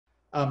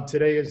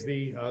Today is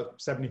the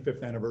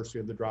 75th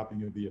anniversary of the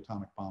dropping of the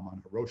atomic bomb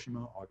on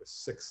Hiroshima,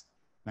 August 6th,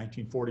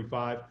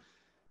 1945.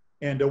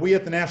 And we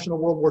at the National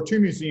World War II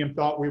Museum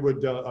thought we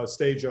would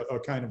stage a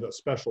kind of a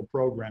special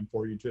program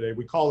for you today.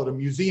 We call it a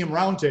museum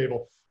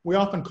roundtable. We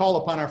often call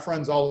upon our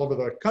friends all over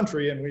the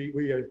country, and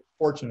we are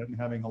fortunate in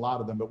having a lot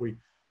of them, but we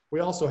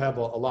also have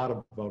a lot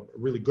of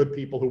really good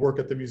people who work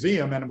at the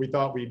museum, and we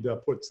thought we'd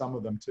put some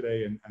of them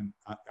today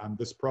on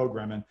this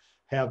program and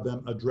have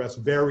them address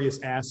various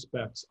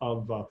aspects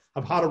of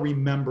how to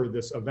remember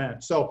this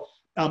event. So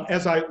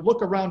as I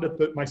look around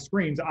at my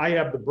screens, I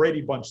have the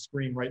Brady Bunch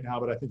screen right now,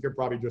 but I think you're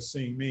probably just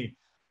seeing me.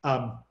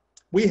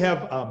 We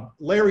have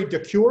Larry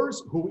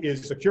Decuers, who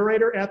is the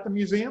curator at the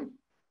museum.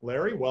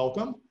 Larry,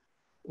 welcome.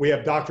 We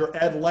have Dr.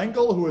 Ed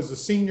Lengel, who is the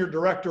Senior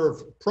Director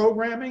of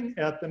Programming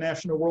at the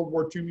National World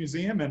War II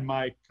Museum, and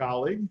my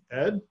colleague,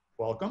 Ed,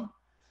 welcome.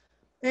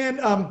 And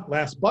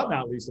last but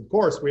not least, of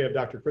course, we have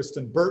Dr.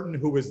 Kristen Burton,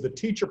 who is the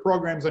Teacher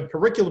Programs and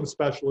Curriculum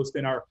Specialist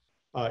in our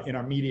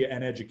Media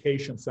and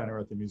Education Center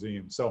at the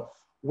museum. So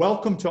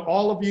welcome to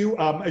all of you.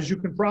 As you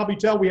can probably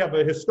tell, we have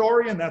a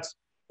historian.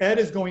 Ed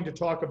is going to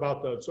talk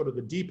about the sort of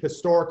the deep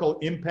historical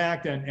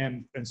impact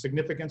and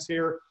significance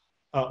here.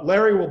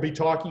 Larry will be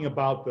talking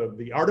about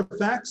the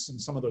artifacts and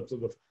some of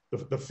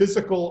the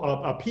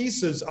physical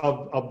pieces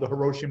of the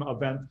Hiroshima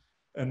event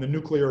and the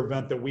nuclear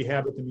event that we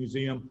have at the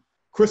museum.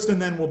 Kristen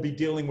then will be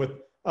dealing with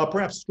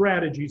perhaps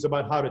strategies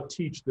about how to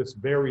teach this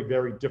very,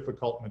 very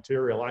difficult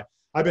material.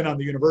 I've been on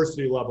the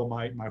university level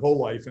my whole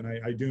life, and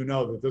I do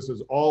know that this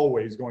is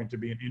always going to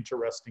be an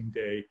interesting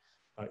day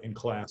in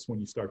class when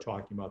you start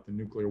talking about the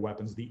nuclear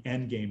weapons, the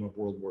end game of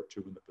World War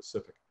II in the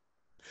Pacific.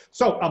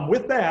 So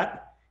with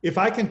that, if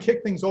I can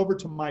kick things over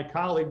to my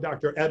colleague,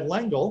 Dr. Ed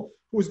Lengel,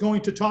 who is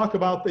going to talk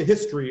about the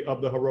history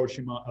of the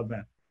Hiroshima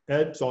event.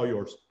 Ed, it's all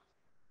yours.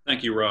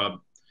 Thank you, Rob.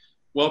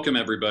 Welcome,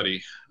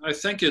 everybody. I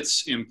think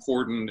it's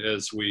important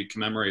as we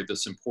commemorate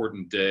this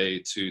important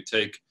day to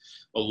take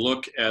a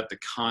look at the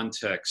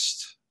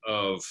context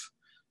of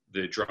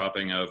the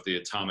dropping of the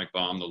atomic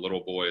bomb, the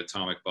little boy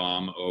atomic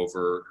bomb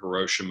over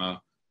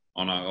Hiroshima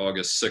on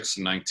August 6,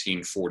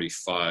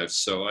 1945.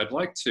 So I'd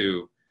like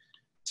to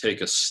take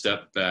a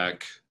step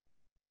back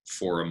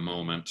for a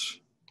moment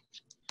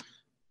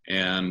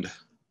and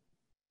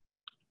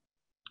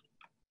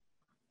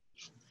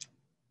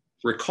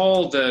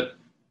recall that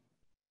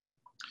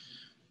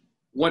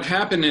what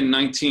happened in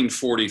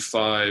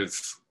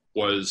 1945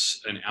 was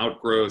an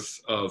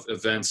outgrowth of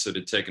events that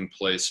had taken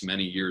place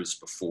many years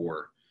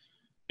before.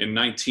 In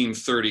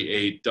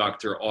 1938,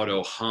 Dr.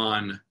 Otto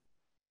Hahn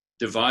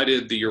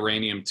divided the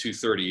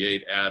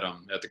uranium-238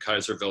 atom at the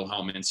Kaiser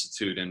Wilhelm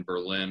Institute in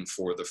Berlin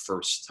for the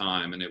first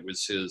time, and it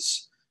was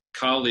his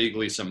colleague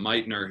Lisa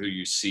Meitner, who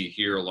you see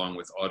here, along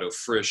with Otto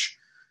Frisch,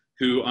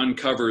 who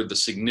uncovered the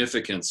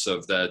significance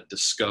of that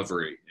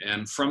discovery.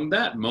 And from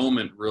that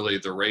moment, really,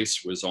 the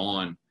race was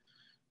on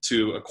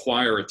to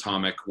acquire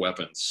atomic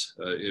weapons.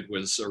 It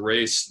was a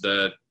race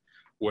that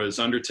was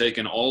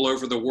undertaken all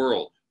over the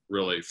world,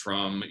 really,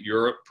 from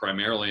Europe,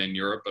 primarily in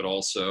Europe, but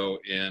also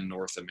in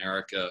North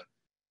America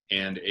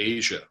and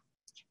Asia.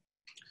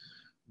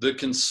 The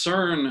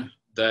concern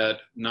that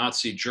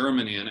Nazi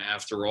Germany, and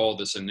after all,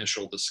 this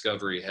initial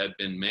discovery had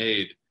been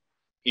made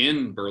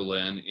in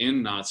Berlin,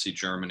 in Nazi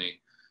Germany,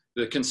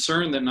 the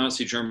concern that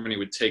Nazi Germany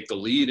would take the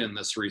lead in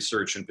this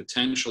research and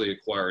potentially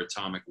acquire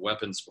atomic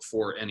weapons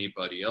before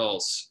anybody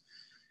else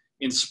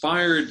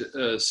inspired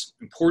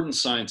important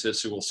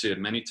scientists, who will see it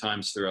many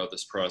times throughout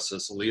this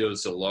process, Leo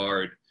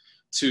Szilard,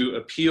 to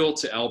appeal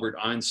to Albert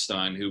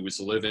Einstein, who was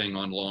living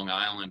on Long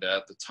Island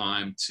at the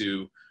time,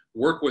 to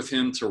work with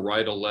him to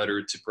write a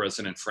letter to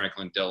President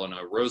Franklin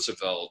Delano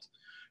Roosevelt,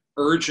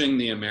 urging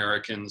the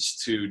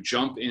Americans to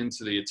jump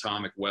into the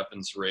atomic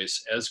weapons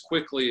race as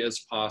quickly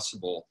as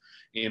possible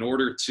in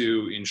order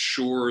to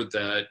ensure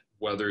that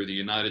whether the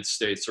United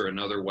States or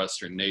another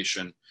Western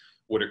nation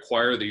would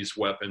acquire these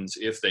weapons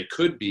if they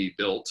could be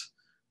built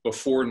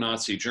before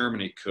Nazi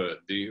Germany could.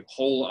 The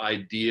whole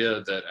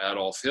idea that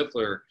Adolf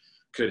Hitler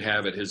could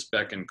have at his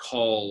beck and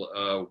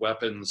call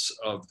weapons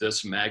of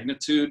this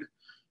magnitude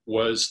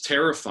was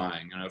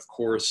terrifying. And of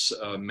course,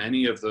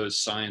 many of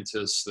those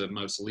scientists, the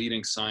most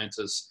leading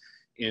scientists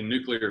in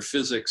nuclear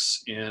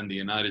physics in the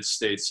United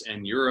States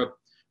and Europe,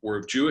 were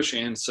of Jewish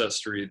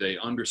ancestry. They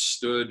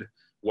understood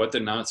what the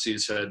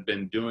Nazis had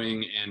been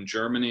doing in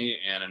Germany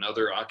and in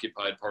other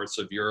occupied parts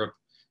of Europe,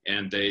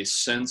 and they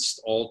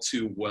sensed all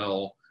too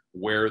well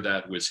where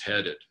that was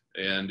headed.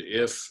 And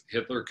if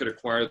Hitler could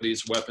acquire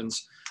these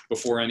weapons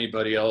before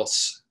anybody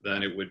else,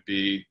 then it would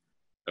be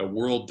a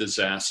world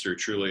disaster,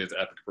 truly of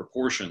epic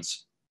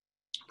proportions.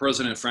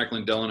 President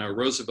Franklin Delano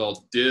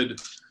Roosevelt did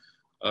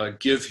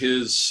give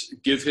his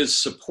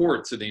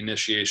support to the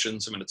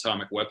initiations of an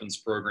atomic weapons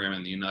program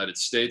in the United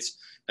States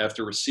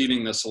after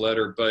receiving this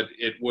letter, but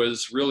it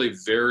was really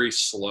very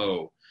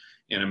slow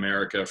in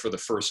America for the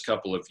first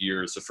couple of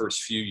years, the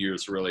first few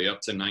years really, up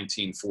to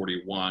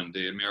 1941.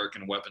 The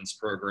American weapons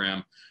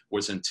program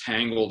was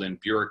entangled in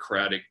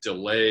bureaucratic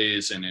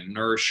delays and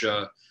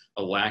inertia.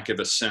 a lack of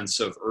a sense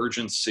of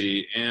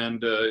urgency.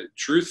 And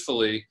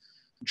truthfully,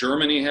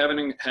 Germany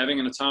having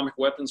an atomic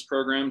weapons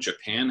program,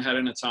 Japan had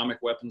an atomic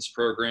weapons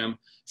program,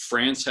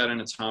 France had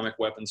an atomic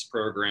weapons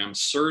program,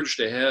 surged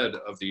ahead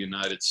of the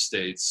United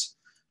States.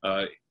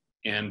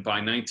 And by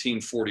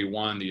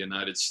 1941, the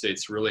United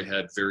States really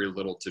had very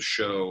little to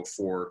show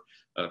for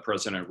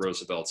President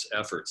Roosevelt's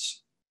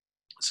efforts.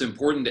 It's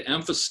important to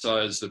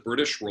emphasize the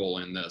British role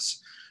in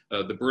this.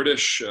 The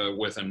British,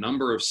 with a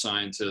number of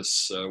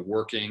scientists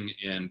working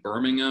in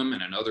Birmingham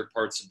and in other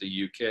parts of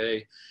the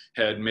UK,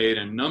 had made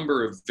a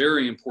number of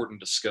very important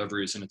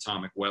discoveries in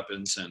atomic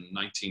weapons in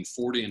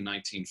 1940 and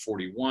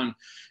 1941.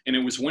 And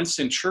it was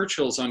Winston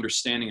Churchill's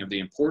understanding of the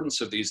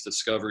importance of these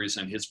discoveries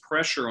and his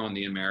pressure on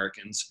the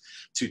Americans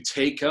to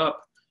take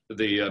up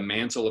the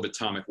mantle of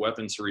atomic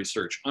weapons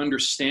research,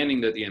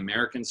 understanding that the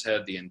Americans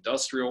had the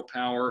industrial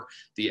power,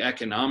 the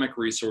economic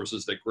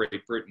resources that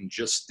Great Britain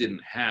just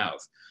didn't have,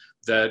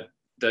 that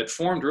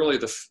formed really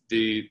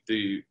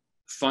the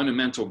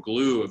fundamental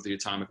glue of the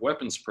atomic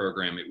weapons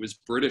program. It was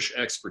British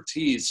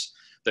expertise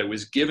that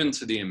was given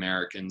to the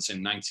Americans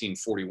in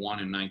 1941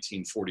 and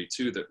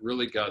 1942 that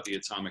really got the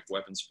atomic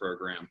weapons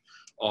program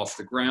off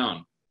the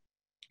ground.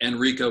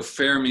 Enrico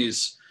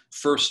Fermi's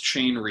first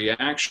chain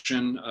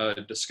reaction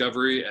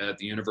discovery at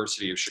the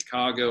University of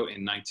Chicago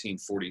in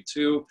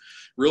 1942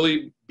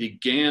 really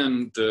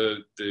began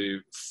the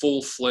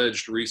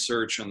full-fledged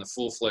research and the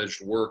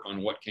full-fledged work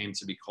on what came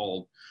to be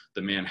called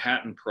the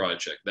Manhattan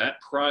Project. That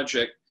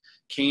project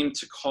came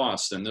to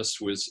cost, and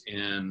this was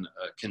in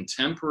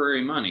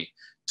contemporary money,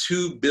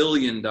 $2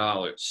 billion.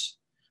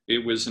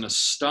 It was an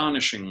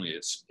astonishingly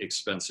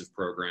expensive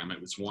program.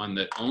 It was one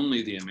that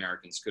only the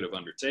Americans could have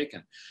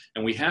undertaken.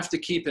 And we have to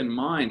keep in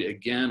mind,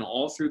 again,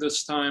 all through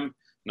this time,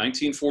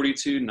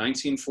 1942,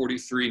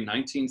 1943,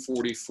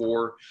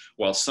 1944,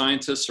 while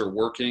scientists are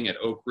working at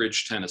Oak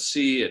Ridge,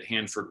 Tennessee, at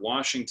Hanford,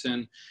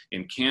 Washington,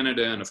 in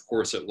Canada, and of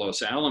course at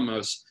Los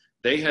Alamos,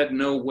 they had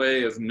no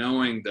way of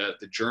knowing that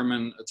the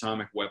German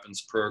atomic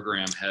weapons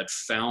program had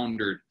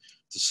foundered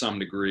to some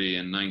degree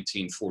in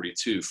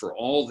 1942. For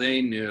all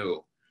they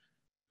knew,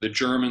 the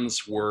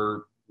Germans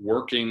were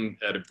working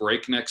at a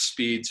breakneck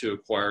speed to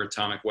acquire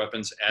atomic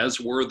weapons, as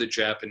were the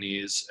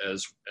Japanese,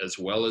 as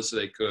well as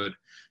they could.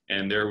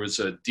 And there was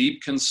a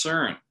deep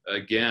concern.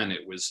 Again,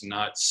 it was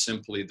not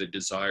simply the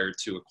desire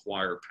to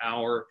acquire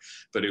power,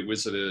 but it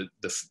was the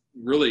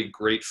really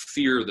great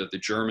fear that the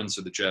Germans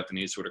or the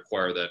Japanese would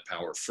acquire that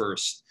power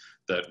first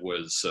that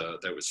was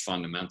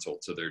fundamental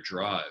to their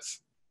drive.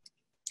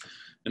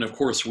 And of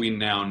course, we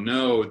now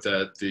know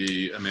that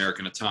the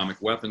American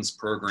atomic weapons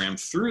program,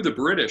 through the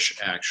British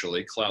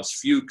actually, Klaus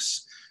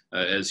Fuchs,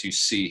 as you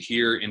see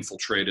here,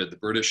 infiltrated the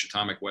British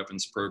atomic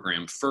weapons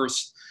program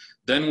first,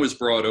 then was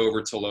brought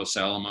over to Los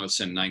Alamos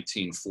in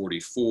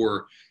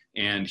 1944.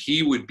 And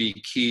he would be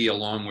key,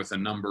 along with a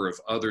number of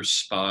other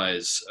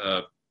spies,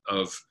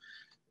 of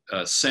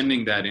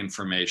sending that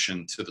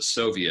information to the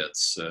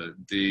Soviets.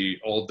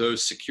 Although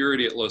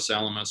security at Los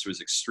Alamos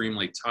was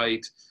extremely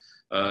tight,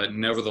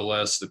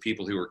 nevertheless, the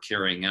people who were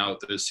carrying out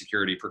those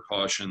security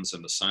precautions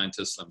and the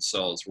scientists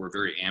themselves were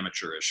very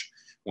amateurish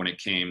when it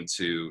came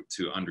to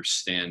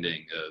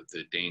understanding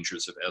the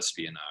dangers of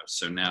espionage.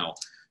 So now,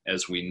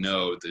 as we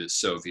know, the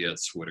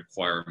Soviets would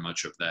acquire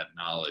much of that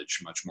knowledge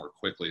much more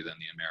quickly than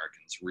the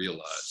Americans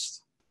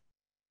realized.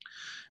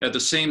 At the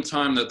same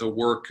time that the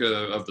work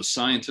of the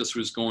scientists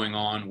was going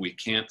on, we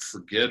can't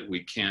forget,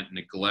 we can't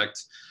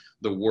neglect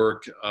the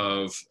work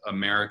of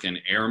American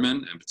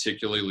airmen, and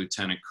particularly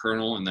Lieutenant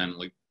Colonel and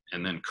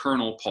then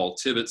Colonel Paul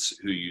Tibbets,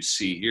 who you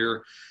see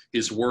here.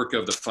 His work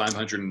of the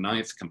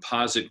 509th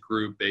Composite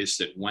Group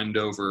based at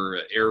Wendover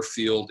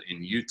Airfield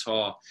in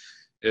Utah,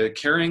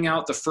 carrying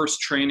out the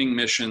first training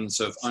missions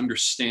of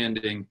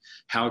understanding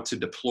how to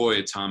deploy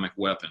atomic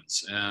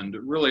weapons. And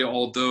really,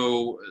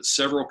 although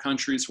several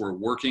countries were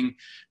working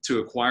to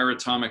acquire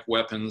atomic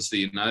weapons, the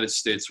United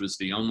States was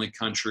the only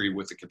country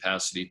with the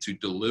capacity to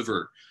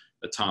deliver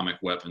atomic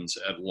weapons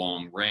at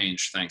long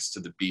range, thanks to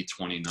the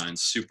B-29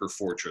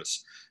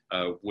 Superfortress,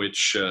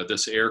 which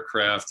this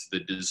aircraft,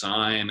 the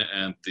design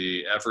and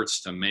the efforts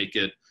to make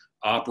it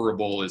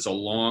operable is a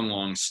long,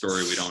 long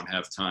story we don't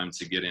have time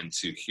to get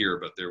into here,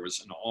 but there was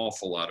an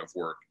awful lot of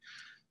work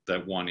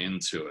that went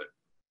into it.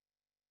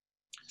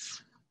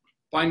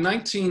 By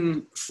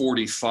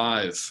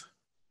 1945,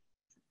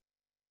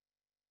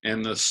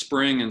 in the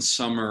spring and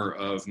summer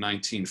of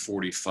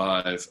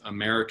 1945,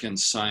 American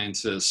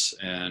scientists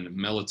and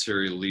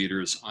military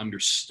leaders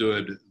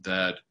understood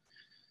that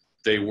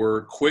they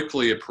were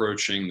quickly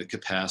approaching the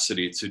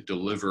capacity to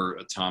deliver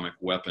atomic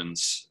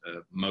weapons,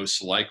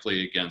 most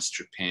likely against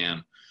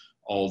Japan,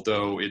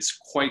 although it's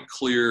quite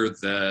clear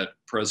that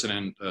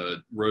President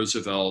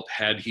Roosevelt,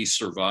 had he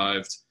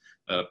survived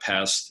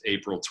past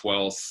April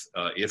 12th,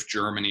 if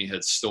Germany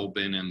had still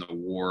been in the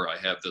war, I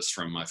have this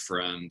from my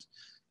friend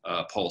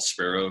Paul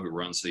Sparrow, who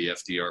runs the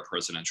FDR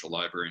Presidential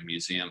Library and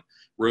Museum,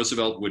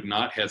 Roosevelt would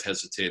not have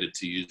hesitated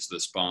to use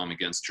this bomb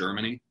against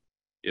Germany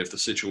if the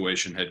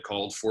situation had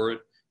called for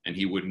it, and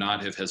he would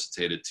not have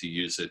hesitated to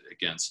use it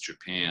against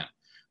Japan.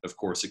 of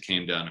course, it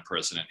came down to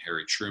President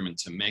Harry Truman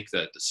to make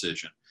that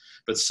decision.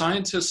 But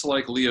scientists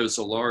like Leo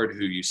Szilard,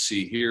 who you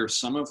see here,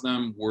 some of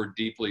them were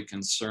deeply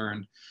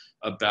concerned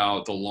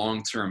about the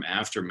long-term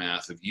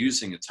aftermath of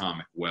using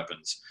atomic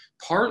weapons,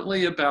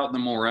 partly about the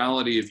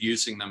morality of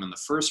using them in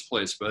the first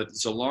place, but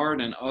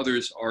Szilard and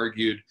others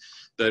argued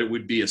that it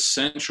would be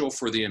essential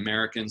for the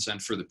Americans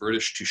and for the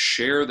British to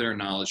share their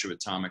knowledge of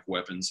atomic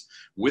weapons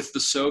with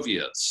the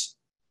Soviets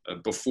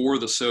before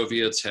the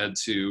Soviets had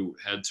to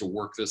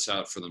work this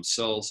out for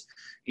themselves,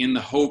 in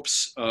the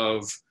hopes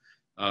of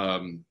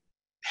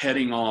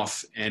heading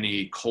off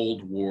any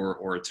Cold War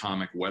or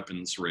atomic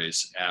weapons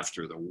race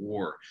after the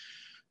war.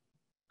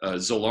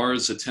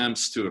 Szilard's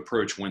attempts to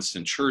approach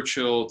Winston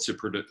Churchill,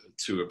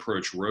 to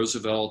approach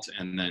Roosevelt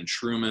and then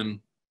Truman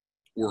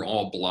were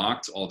all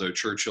blocked, although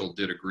Churchill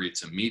did agree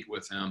to meet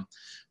with him.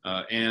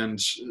 And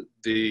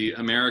the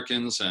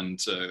Americans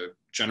and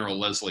General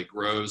Leslie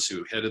Groves,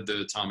 who headed the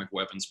Atomic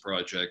Weapons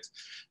Project,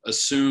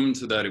 assumed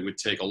that it would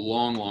take a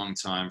long, long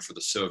time for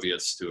the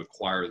Soviets to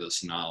acquire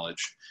this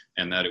knowledge,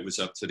 and that it was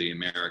up to the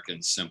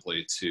Americans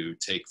simply to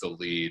take the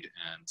lead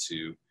and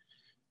to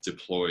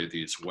deploy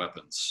these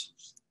weapons.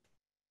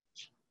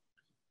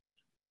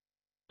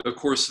 Of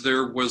course,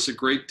 there was a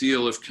great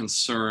deal of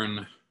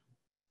concern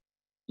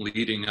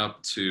leading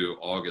up to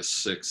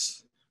August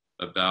 6th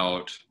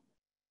about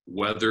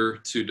whether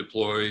to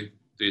deploy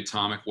the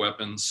atomic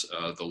weapons.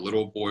 The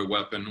little boy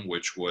weapon,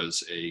 which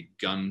was a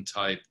gun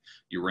type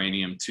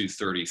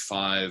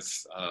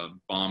uranium-235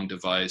 bomb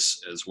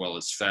device, as well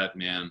as Fat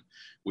Man,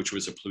 which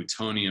was a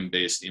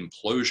plutonium-based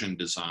implosion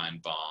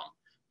design bomb,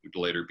 would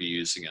later be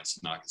used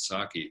against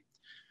Nagasaki.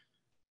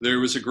 There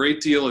was a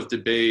great deal of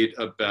debate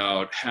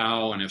about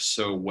how, and if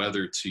so,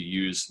 whether to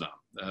use them.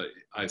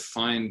 I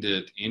find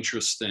it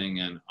interesting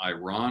and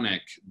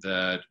ironic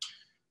that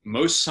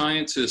most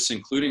scientists,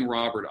 including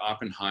Robert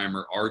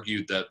Oppenheimer,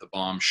 argued that the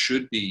bomb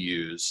should be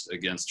used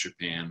against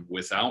Japan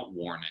without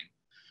warning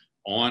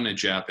on a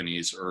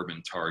Japanese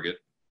urban target,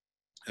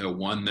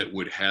 one that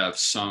would have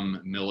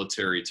some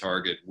military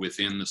target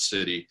within the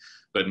city,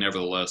 but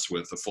nevertheless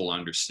with the full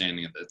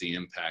understanding that the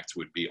impact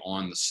would be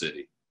on the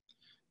city.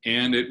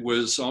 And it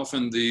was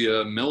often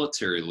the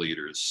military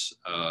leaders,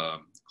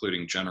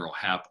 including General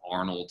Hap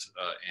Arnold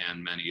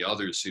and many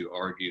others, who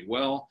argued,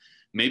 well,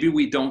 maybe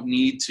we don't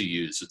need to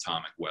use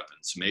atomic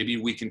weapons. Maybe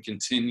we can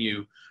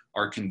continue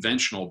our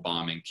conventional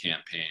bombing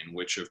campaign,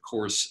 which of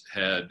course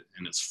had,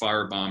 in its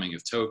firebombing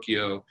of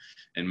Tokyo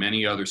and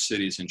many other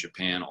cities in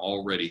Japan,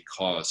 already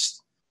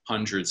cost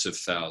hundreds of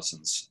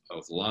thousands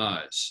of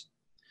lives.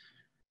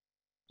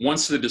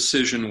 Once the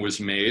decision was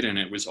made, and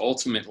it was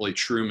ultimately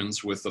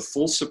Truman's with the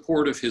full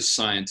support of his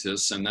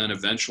scientists and then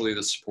eventually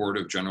the support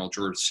of General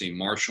George C.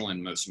 Marshall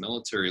and most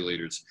military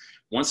leaders,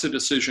 once the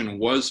decision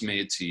was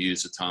made to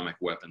use atomic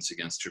weapons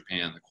against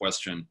Japan, the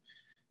question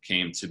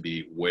came to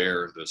be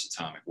where those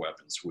atomic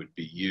weapons would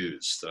be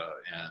used.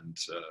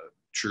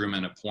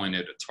 Truman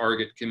appointed a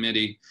target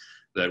committee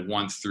that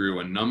went through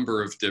a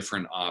number of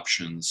different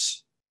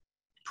options.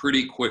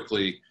 Pretty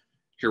quickly,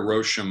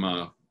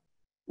 Hiroshima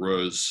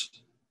rose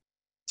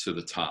to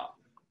the top,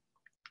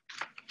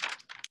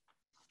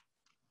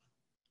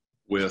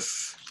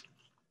 with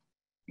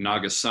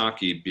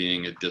Nagasaki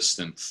being a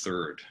distant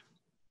third.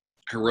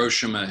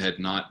 Hiroshima had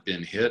not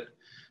been hit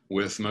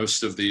with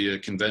most of the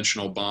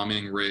conventional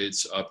bombing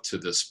raids up to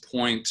this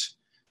point.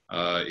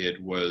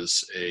 It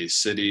was a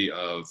city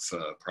of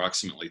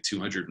approximately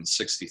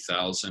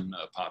 260,000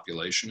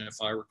 population, if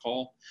I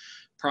recall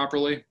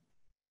properly.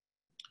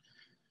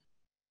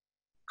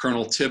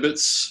 Colonel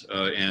Tibbets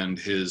and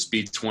his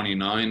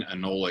B-29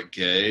 Enola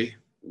Gay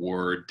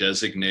were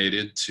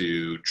designated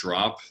to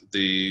drop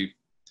the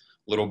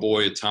little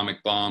boy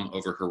atomic bomb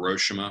over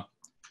Hiroshima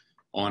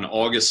on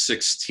August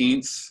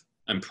 6th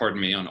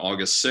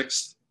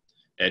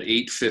at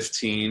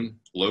 8:15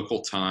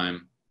 local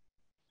time.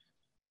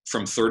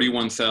 From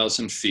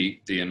 31,000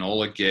 feet, the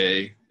Enola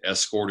Gay,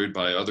 escorted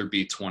by other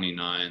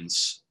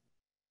B-29s,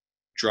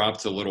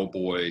 dropped the little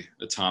boy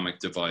atomic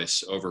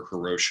device over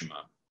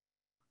Hiroshima.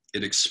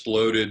 It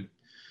exploded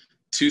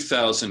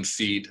 2,000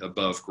 feet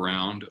above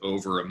ground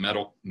over a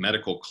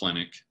medical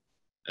clinic,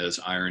 as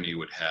irony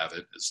would have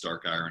it, as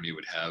dark irony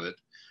would have it,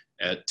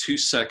 at 2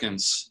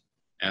 seconds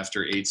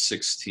after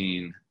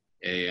 8:16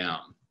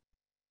 a.m.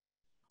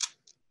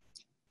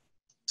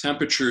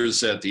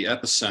 Temperatures at the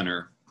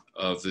epicenter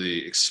of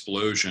the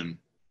explosion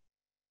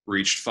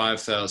reached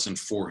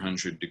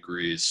 5,400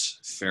 degrees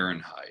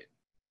Fahrenheit.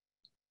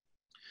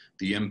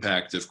 The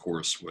impact, of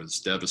course,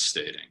 was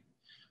devastating.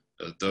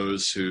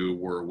 Those who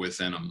were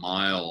within a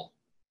mile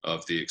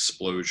of the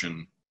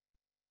explosion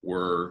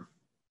were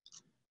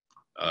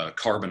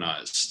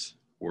carbonized,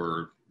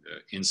 were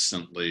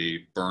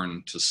instantly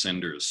burned to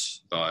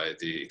cinders by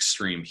the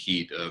extreme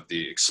heat of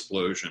the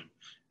explosion.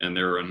 And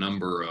there are a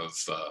number of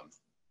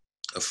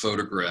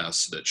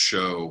photographs that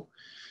show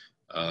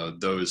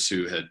those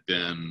who had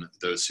been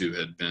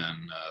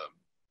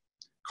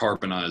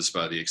carbonized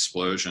by the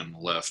explosion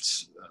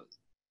left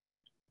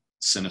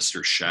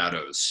sinister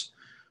shadows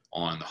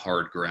on the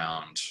hard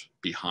ground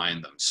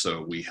behind them.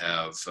 So we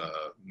have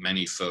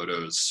many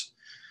photos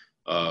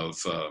of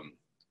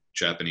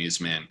Japanese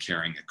man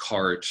carrying a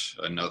cart,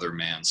 another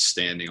man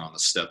standing on the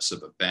steps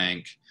of a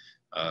bank,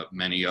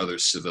 many other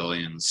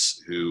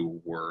civilians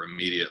who were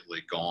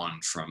immediately gone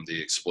from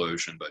the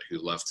explosion, but who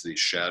left these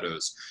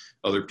shadows.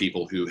 Other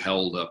people who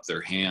held up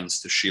their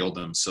hands to shield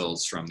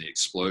themselves from the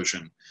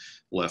explosion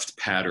left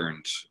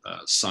patterned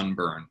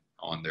sunburn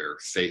on their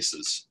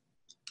faces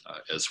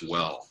as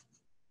well.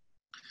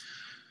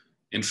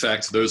 In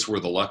fact, those were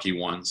the lucky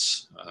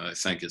ones. I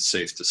think it's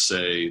safe to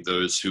say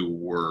those who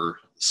were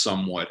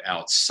somewhat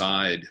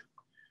outside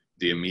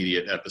the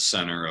immediate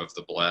epicenter of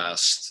the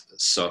blast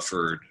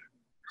suffered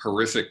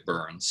horrific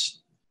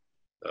burns.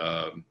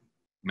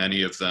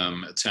 Many of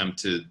them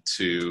attempted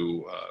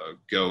to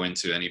go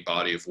into any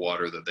body of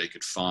water that they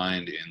could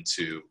find,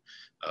 into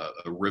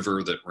a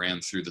river that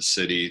ran through the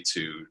city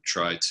to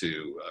try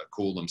to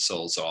cool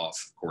themselves off.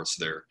 Of course,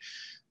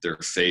 their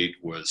fate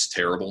was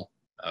terrible.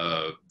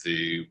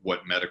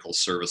 What medical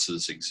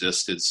services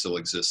still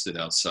existed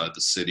outside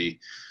the city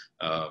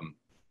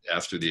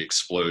after the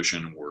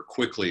explosion were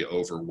quickly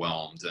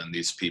overwhelmed, and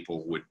these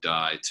people would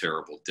die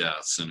terrible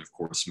deaths. And of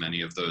course,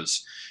 many of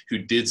those who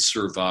did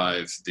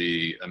survive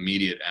the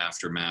immediate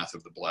aftermath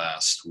of the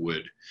blast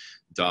would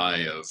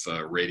die of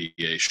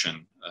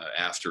radiation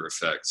after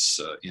effects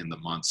in the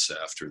months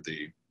after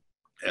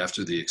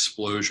the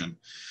explosion.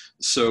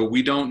 So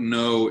we don't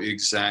know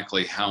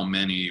exactly how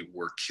many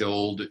were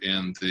killed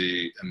in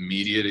the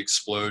immediate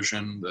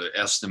explosion. The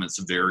estimates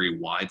vary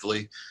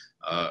widely.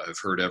 I've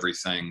heard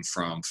everything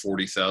from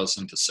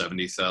 40,000 to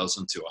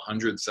 70,000 to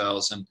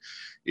 100,000.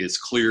 It's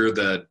clear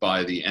that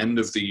by the end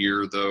of the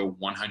year, though,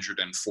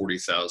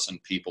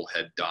 140,000 people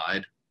had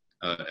died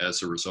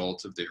as a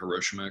result of the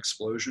Hiroshima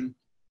explosion,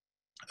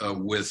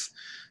 with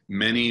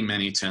many,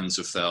 many tens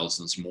of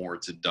thousands more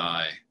to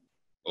die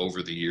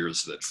over the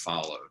years that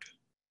followed.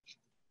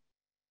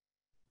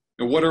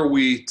 Now, what are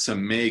we to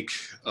make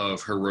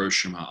of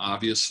Hiroshima?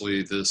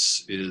 Obviously,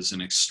 this is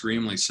an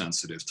extremely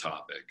sensitive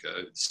topic.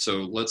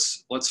 So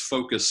let's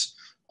focus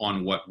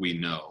on what we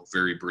know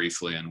very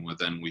briefly, and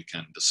then we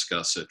can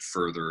discuss it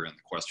further in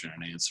the question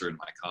and answer, and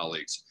my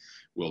colleagues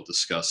will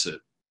discuss it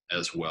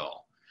as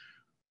well.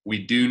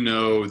 We do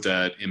know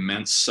that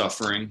immense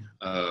suffering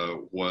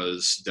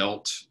was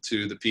dealt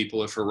to the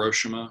people of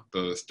Hiroshima,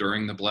 both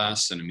during the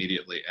blast and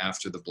immediately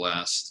after the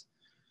blast.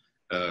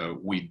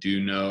 We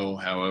do know,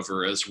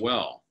 however, as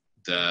well,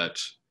 that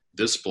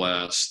this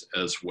blast,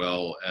 as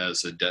well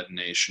as a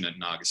detonation at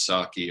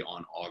Nagasaki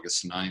on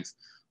August 9th,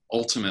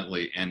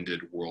 ultimately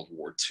ended World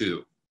War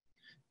II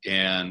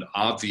and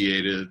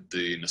obviated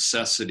the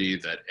necessity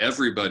that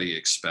everybody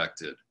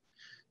expected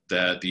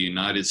that the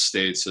United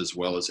States, as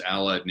well as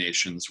allied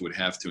nations, would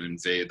have to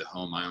invade the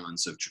home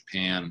islands of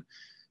Japan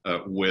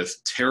with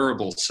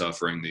terrible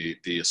suffering.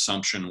 The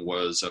assumption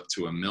was up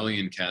to 1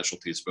 million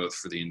casualties, both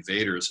for the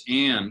invaders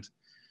and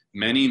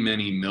many,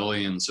 many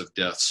millions of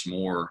deaths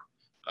more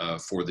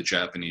for the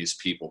Japanese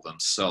people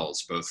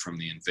themselves, both from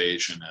the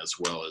invasion as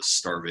well as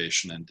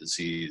starvation and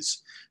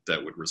disease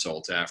that would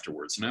result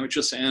afterwards. And I would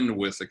just end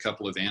with a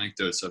couple of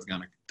anecdotes. I've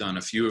done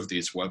a few of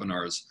these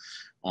webinars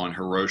on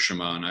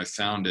Hiroshima, and I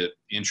found it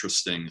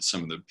interesting,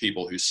 some of the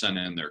people who sent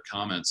in their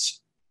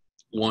comments.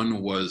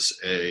 One was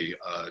a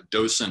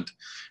docent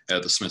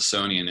at the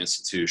Smithsonian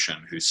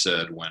Institution who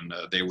said when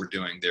they were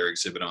doing their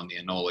exhibit on the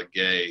Enola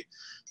Gay,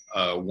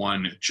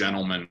 one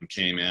gentleman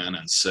came in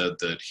and said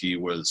that he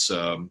was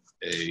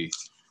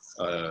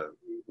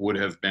would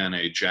have been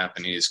a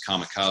Japanese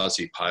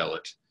kamikaze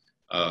pilot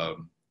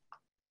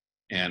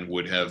and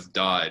would have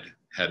died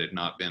had it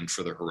not been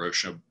for the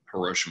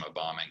Hiroshima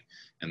bombing,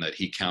 and that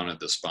he counted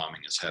this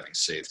bombing as having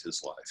saved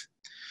his life.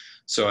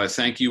 So I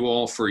thank you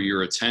all for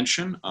your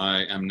attention.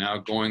 I am now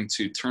going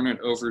to turn it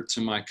over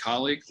to my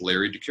colleague,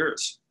 Larry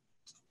Decuers.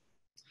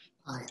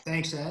 Hi,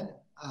 thanks, Ed.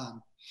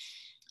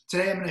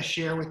 Today I'm going to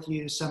share with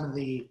you some of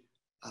the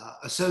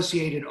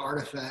associated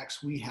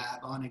artifacts we have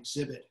on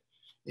exhibit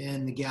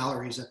in the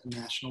galleries at the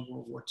National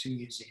World War II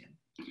Museum.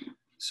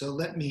 So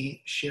let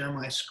me share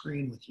my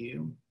screen with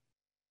you.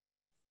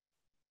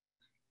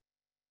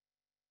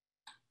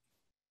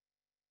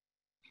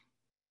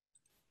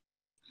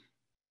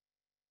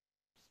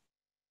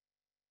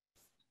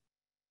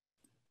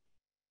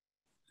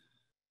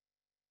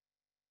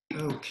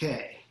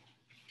 Okay,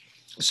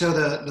 so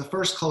the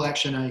first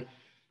collection I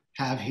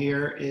have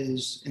here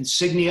is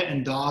insignia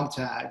and dog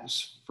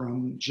tags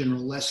from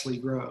General Leslie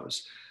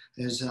Groves.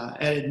 As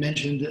Ed had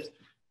mentioned,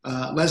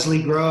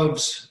 Leslie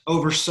Groves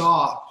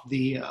oversaw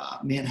the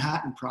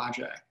Manhattan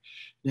Project.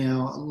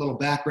 Now, a little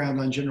background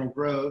on General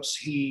Groves.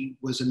 He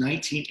was a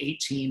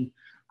 1918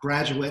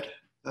 graduate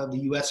of the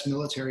U.S.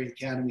 Military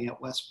Academy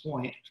at West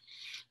Point,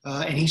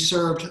 and he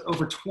served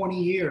over 20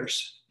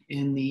 years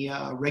in the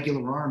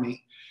regular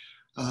Army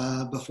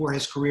before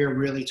his career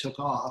really took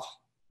off.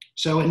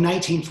 So in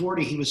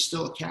 1940, he was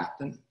still a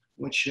captain,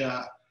 which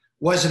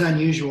wasn't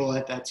unusual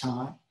at that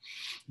time,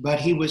 but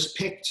he was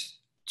picked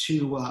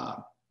to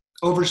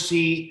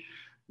oversee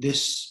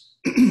this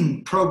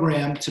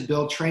program to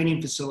build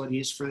training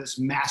facilities for this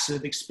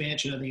massive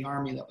expansion of the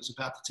Army that was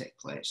about to take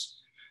place.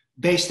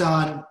 Based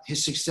on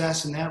his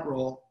success in that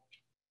role,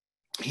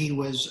 he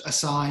was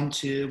assigned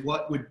to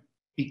what would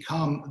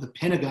become the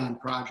Pentagon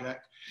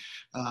Project,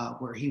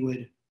 where he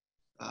would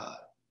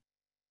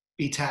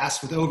be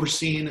tasked with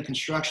overseeing the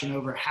construction of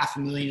over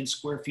 500,000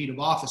 square feet of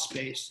office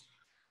space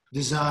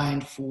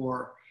designed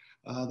for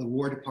the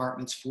War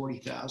Department's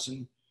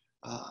 40,000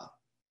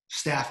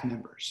 staff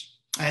members.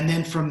 And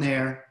then from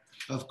there,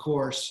 of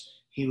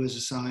course, he was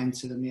assigned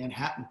to the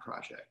Manhattan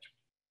Project.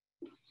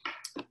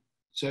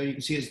 So you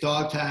can see his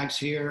dog tags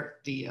here,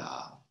 the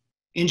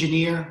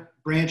engineer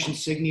branch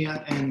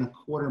insignia and the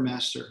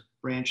quartermaster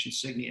branch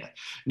insignia.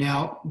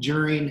 Now,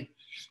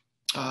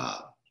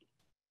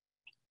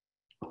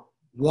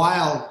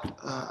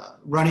 while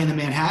running the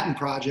Manhattan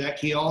Project,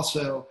 he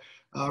also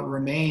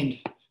remained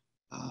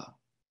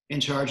in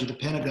charge of the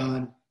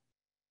Pentagon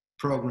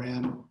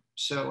program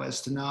so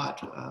as to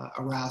not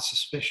arouse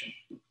suspicion.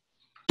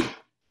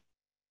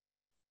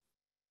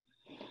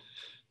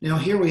 Now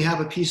here we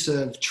have a piece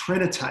of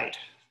trinitite.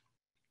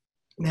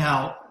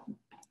 Now,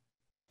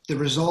 the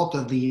result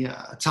of the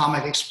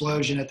atomic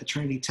explosion at the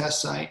Trinity Test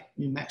Site,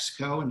 New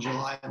Mexico in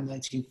July of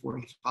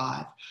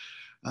 1945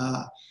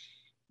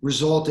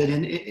 resulted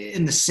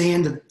in the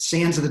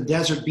sands of the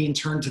desert being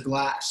turned to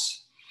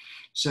glass.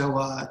 So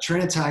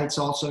trinitite is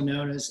also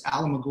known as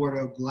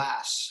Alamogordo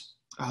glass.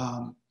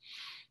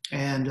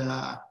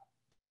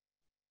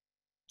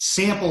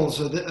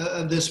 Samples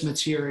of this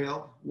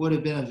material would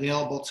have been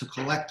available to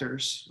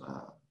collectors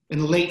in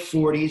the late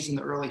 40s and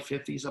the early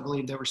 50s. I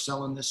believe they were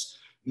selling this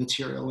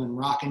material in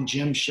rock and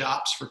gem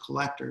shops for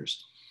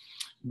collectors.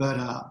 But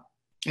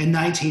in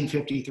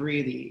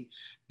 1953,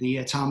 the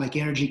Atomic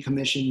Energy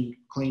Commission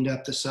cleaned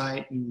up the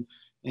site and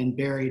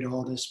buried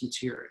all this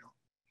material.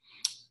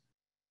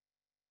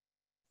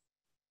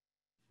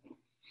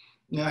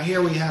 Now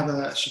here we have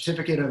a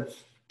certificate of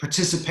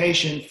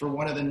participation for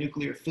one of the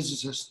nuclear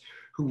physicists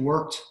who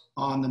worked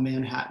on the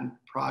Manhattan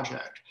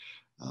Project,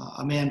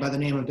 a man by the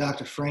name of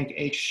Dr. Frank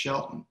H.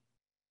 Shelton.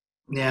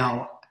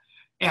 Now,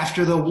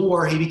 after the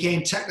war, he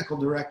became technical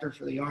director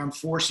for the Armed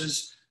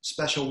Forces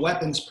Special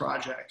Weapons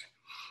Project,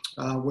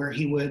 where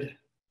he would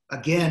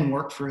again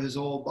work for his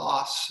old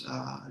boss,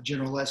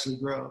 General Leslie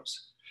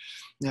Groves.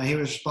 Now, he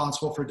was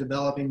responsible for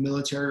developing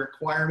military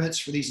requirements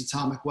for these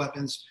atomic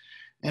weapons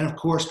and, of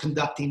course,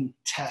 conducting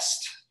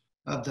tests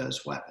of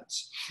those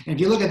weapons. And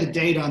if you look at the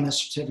date on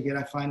this certificate,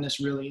 I find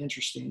this really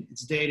interesting.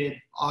 It's dated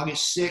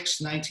August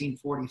 6,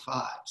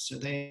 1945. So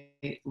they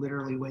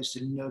literally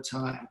wasted no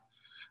time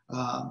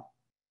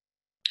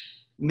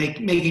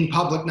making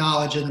public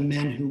knowledge of the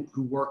men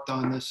who worked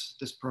on this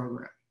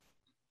program.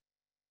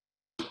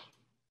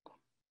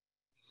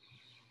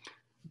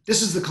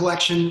 This is the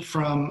collection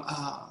from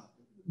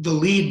the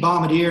lead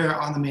bombardier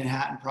on the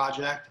Manhattan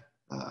Project,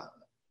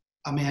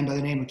 a man by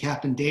the name of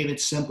Captain David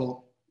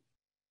Semple.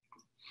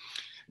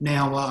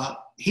 Now,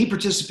 he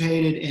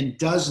participated in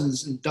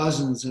dozens and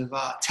dozens of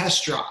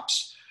test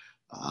drops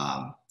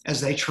as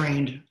they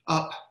trained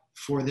up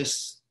for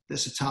this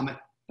atomic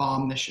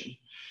bomb mission.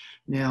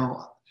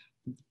 Now,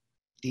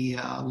 the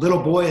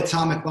little boy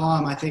atomic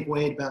bomb, I think,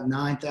 weighed about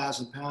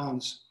 9,000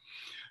 pounds.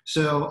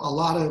 So a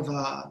lot of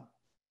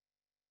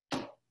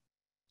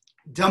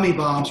dummy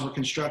bombs were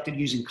constructed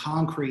using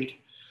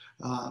concrete.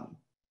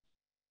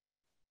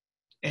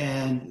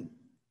 And,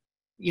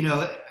 you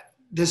know,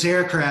 this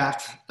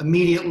aircraft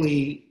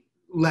immediately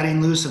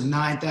letting loose of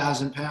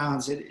 9,000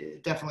 pounds,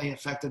 it definitely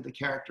affected the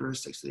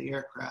characteristics of the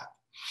aircraft.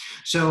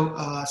 So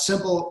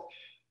Semple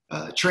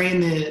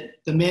trained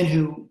the men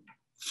who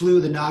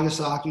flew the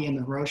Nagasaki and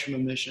the Hiroshima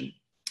mission.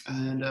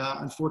 And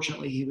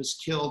unfortunately, he was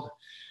killed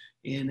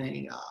in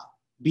a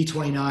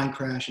B-29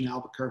 crash in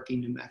Albuquerque,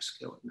 New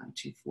Mexico in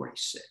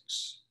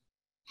 1946.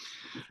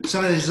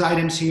 Some of these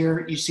items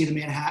here, you see the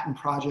Manhattan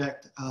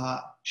Project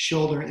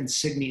shoulder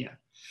insignia.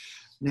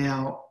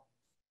 Now,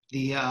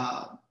 the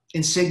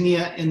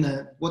insignia in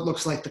what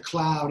looks like the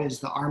cloud is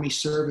the Army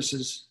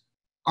Service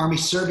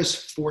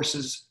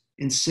Forces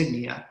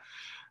insignia.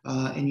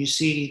 And you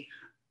see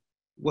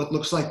what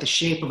looks like the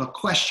shape of a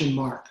question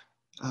mark,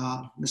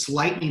 this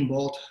lightning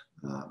bolt,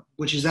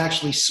 which is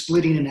actually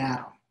splitting an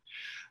atom.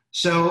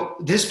 So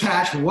this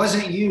patch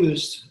wasn't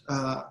used,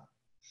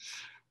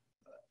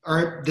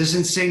 or this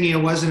insignia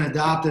wasn't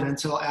adopted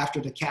until after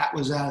the cat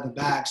was out of the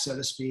bag, so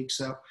to speak.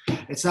 So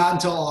it's not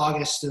until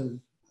August 20th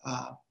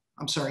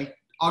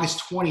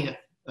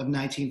of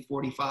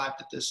 1945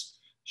 that this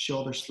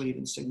shoulder sleeve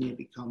insignia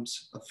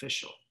becomes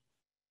official.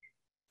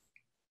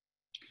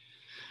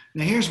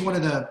 Now here's one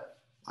of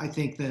I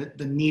think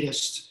the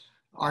neatest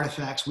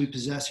artifacts we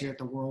possess here at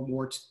the World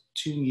War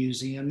II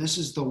Museum. This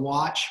is the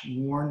watch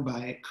worn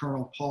by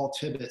Colonel Paul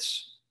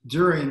Tibbets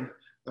during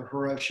the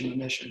Hiroshima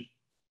mission.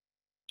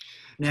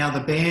 Now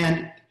the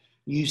band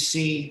you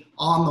see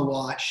on the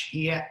watch,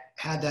 he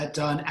had that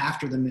done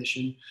after the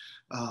mission.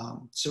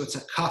 So it's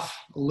a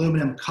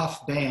aluminum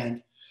cuff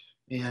band,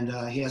 and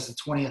he has the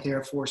 20th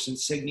Air Force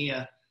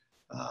insignia,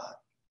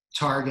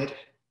 target,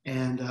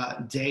 and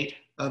date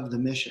of the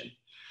mission.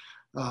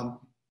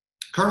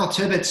 Colonel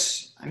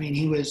Tibbets, I mean,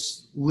 he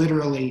was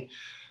literally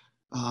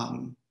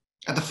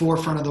at the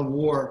forefront of the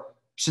war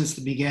since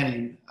the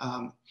beginning.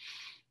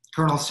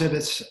 Colonel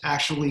Tibbets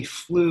actually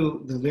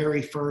flew the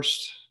very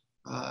first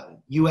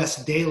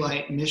US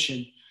daylight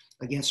mission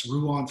against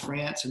Rouen,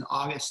 France in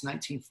August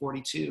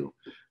 1942,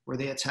 where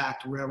they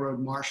attacked railroad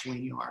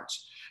marshalling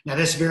yards. Now,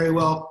 this very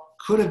well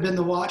could have been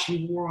the watch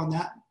he wore on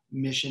that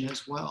mission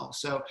as well.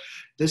 So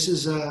this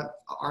is an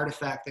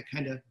artifact that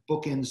kind of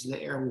bookends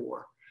the air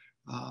war.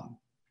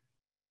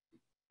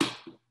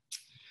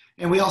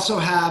 And we also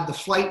have the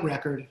flight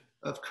record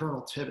of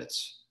Colonel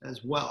Tibbets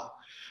as well.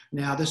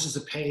 Now, this is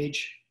a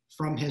page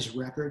from his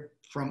record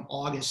from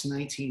August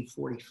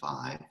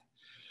 1945.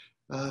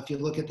 If you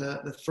look at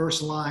the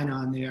first line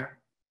on there,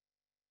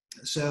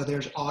 so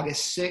there's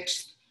August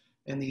 6th,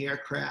 and the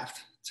aircraft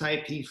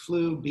type he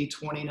flew,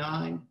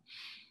 B-29.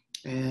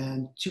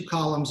 And 2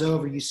 columns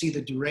over, you see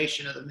the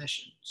duration of the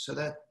mission. So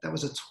that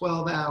was a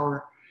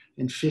 12-hour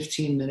and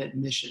 15-minute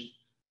mission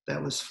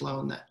that was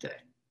flown that day.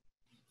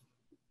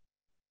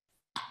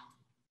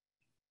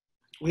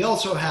 We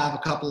also have a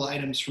couple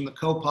items from the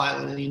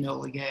co-pilot of the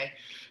Enola Gay,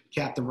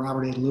 Captain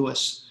Robert A.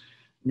 Lewis.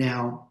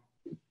 Now,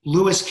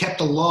 Lewis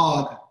kept a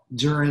log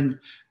during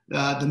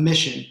the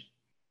mission.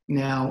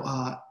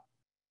 Now,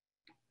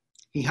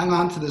 he hung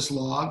on to this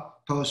log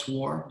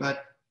post-war,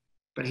 but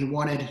he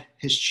wanted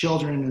his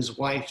children and his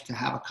wife to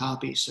have a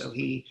copy. So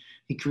he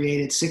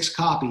created 6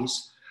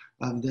 copies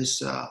of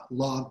this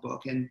log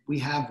book, and we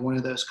have one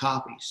of those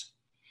copies.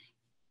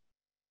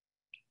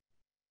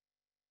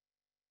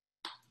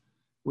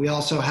 We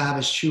also have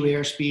his true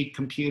airspeed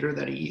computer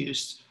that he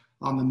used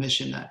on the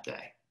mission that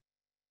day.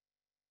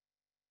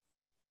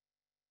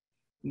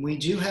 We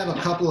do have a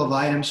couple of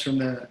items from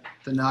the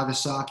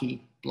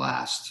Nagasaki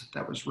blast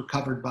that was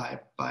recovered by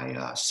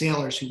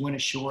sailors who went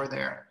ashore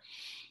there.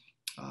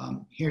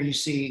 Here you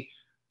see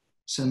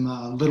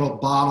some little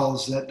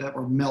bottles that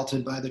were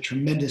melted by the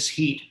tremendous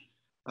heat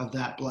of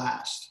that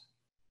blast.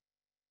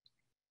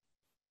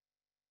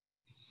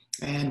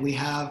 And we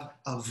have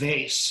a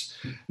vase.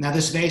 Now,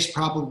 this vase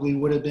probably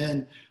would have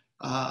been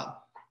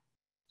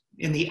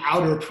in the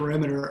outer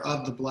perimeter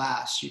of the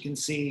blast. You can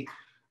see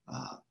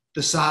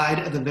the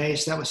side of the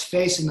vase that was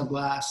facing the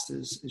blast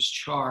is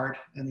charred,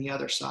 and the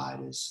other side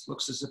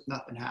looks as if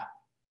nothing happened.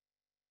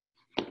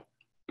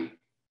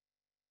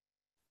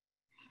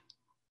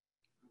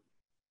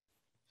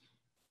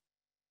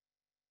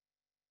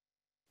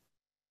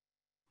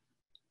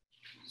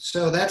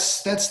 So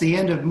that's the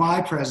end of my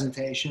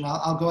presentation.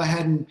 I'll go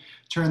ahead and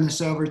turn this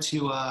over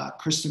to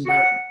Kristen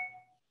Burton.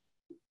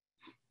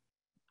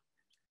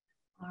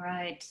 All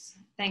right.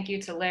 Thank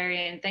you to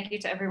Larry, and thank you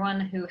to everyone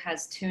who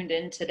has tuned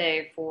in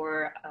today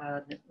for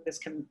this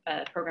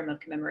program of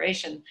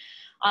commemoration.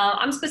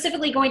 I'm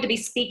specifically going to be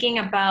speaking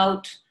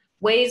about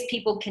ways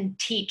people can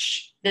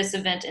teach this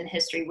event in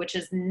history, which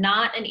is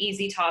not an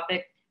easy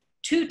topic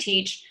to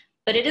teach,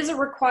 but it is a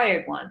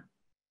required one.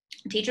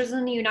 Teachers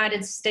in the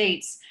United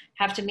States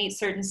have to meet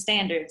certain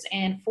standards,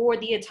 and for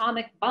the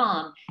atomic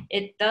bomb,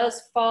 it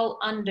does fall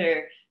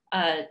under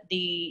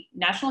the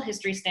National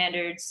History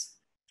Standards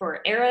for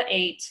Era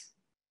 8,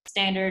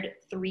 Standard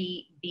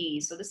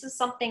 3B. So this is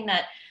something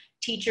that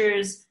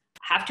teachers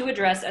have to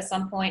address at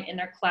some point in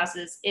their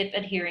classes if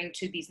adhering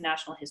to these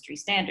national history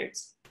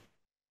standards.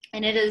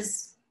 And it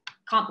is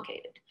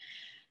complicated,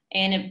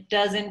 and it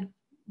doesn't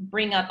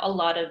bring up a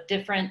lot of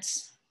different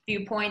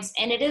viewpoints,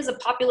 and it is a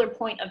popular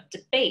point of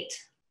debate.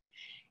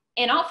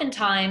 And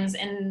oftentimes,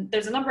 and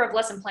there's a number of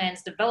lesson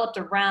plans developed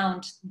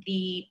around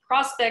the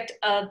prospect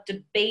of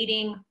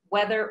debating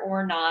whether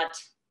or not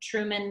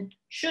Truman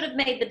should have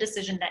made the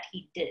decision that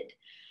he did.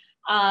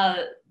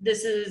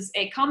 This is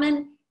a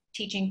common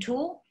teaching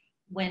tool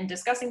when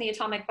discussing the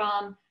atomic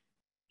bomb.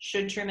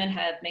 Should Truman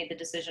have made the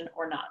decision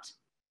or not?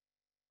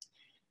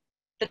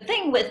 The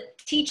thing with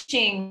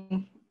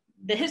teaching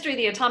the history of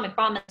the atomic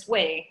bomb this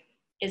way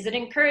is it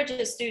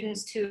encourages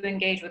students to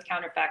engage with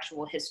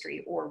counterfactual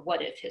history, or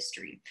what-if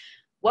history.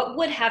 What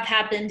would have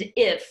happened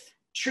if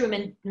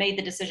Truman made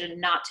the decision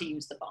not to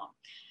use the bomb?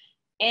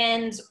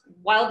 And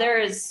while there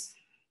is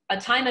a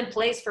time and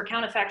place for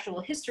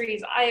counterfactual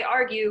histories, I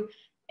argue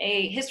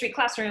a history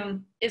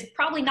classroom is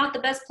probably not the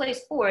best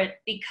place for it,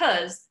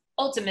 because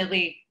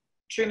ultimately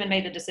Truman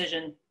made the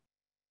decision,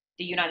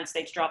 the United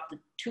States dropped the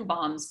 2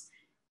 bombs,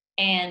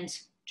 and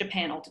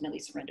Japan ultimately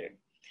surrendered.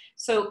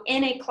 So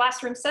in a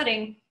classroom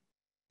setting,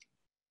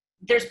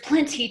 there's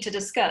plenty to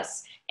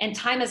discuss, and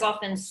time is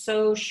often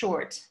so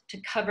short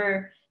to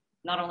cover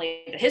not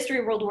only the history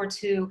of World War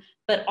II,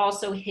 but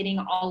also hitting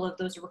all of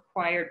those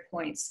required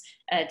points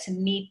to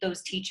meet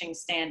those teaching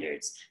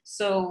standards.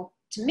 So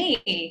to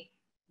me,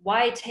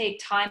 why take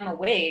time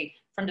away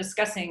from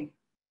discussing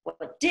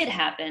what did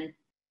happen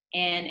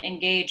and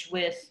engage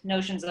with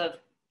notions of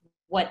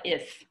what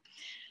if?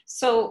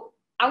 So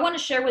I want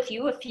to share with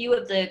you a few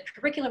of the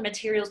curriculum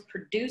materials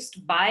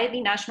produced by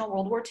the National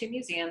World War II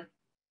Museum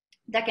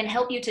that can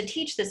help you to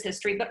teach this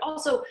history, but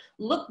also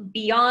look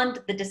beyond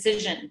the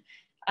decision.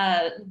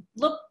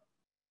 Look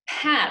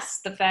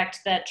past the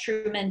fact that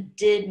Truman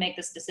did make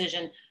this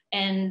decision.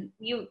 And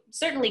you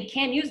certainly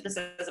can use this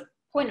as a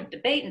point of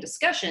debate and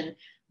discussion,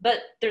 but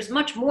there's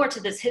much more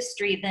to this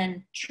history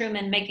than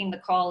Truman making the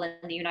call and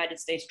the United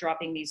States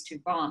dropping these 2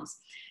 bombs.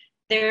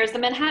 There's the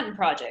Manhattan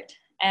Project,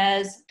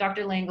 as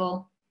Dr.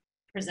 Lengel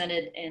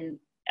presented in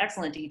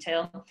excellent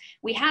detail.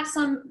 We have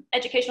some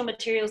educational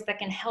materials that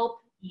can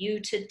help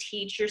you to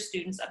teach your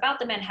students about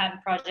the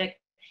Manhattan Project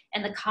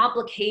and the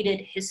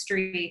complicated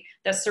history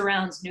that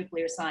surrounds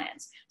nuclear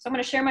science. So I'm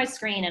going to share my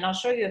screen and I'll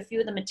show you a few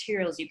of the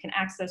materials you can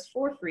access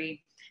for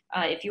free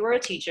if you are a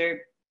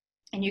teacher,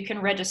 and you can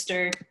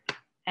register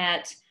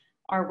at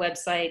our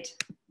website,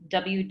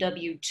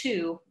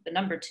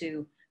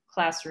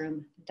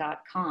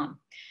 www.classroom.com.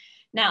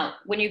 Now,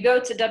 when you go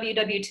to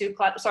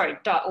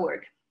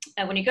 .org,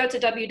 and when you go to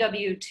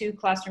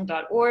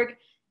www.classroom.org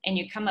and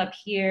you come up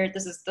here,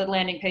 this is the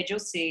landing page you'll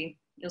see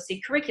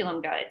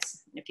curriculum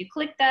guides. And if you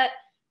click that,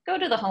 go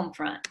to the home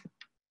front,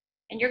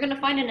 and you're going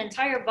to find an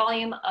entire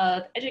volume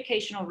of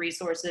educational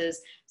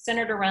resources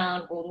centered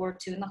around World War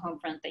II and the home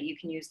front that you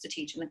can use to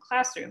teach in the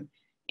classroom.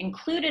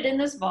 Included in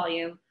this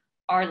volume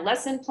are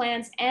lesson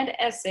plans and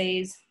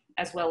essays,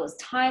 as well as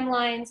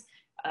timelines,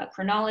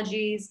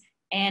 chronologies,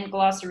 and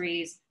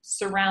glossaries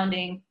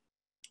surrounding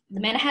the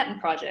Manhattan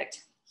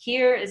Project.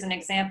 Here is an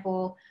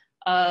example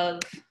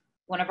of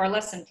one of our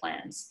lesson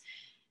plans.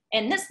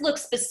 And this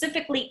looks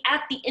specifically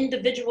at the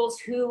individuals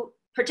who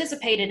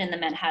participated in the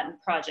Manhattan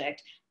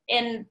Project.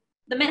 And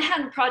the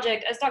Manhattan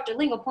Project, as Dr.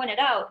 Lengel pointed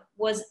out,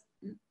 was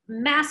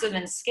massive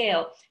in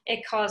scale.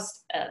 It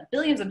cost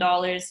billions of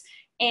dollars,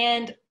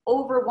 and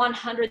over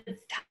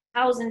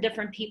 100,000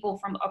 different people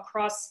from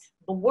across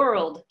the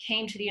world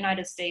came to the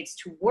United States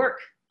to work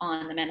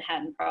on the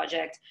Manhattan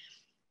Project.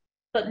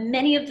 But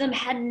many of them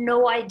had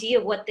no idea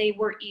what they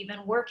were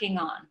even working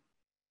on.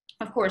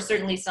 Of course,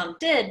 certainly some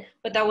did,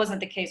 but that wasn't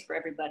the case for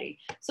everybody.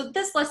 So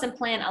this lesson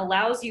plan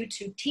allows you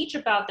to teach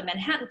about the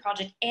Manhattan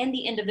Project and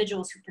the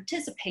individuals who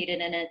participated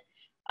in it,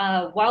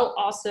 while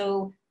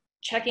also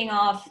checking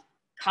off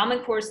Common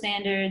Core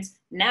standards,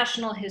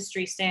 national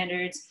history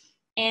standards,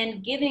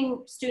 and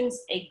giving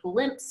students a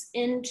glimpse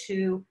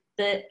into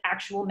the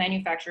actual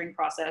manufacturing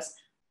process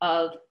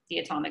of the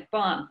atomic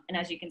bomb. And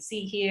as you can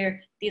see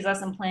here, these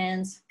lesson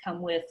plans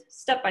come with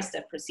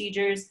step-by-step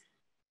procedures,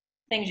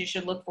 things you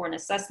should look for in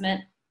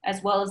assessment,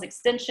 as well as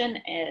extension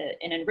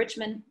and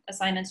enrichment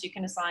assignments you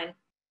can assign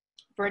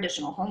for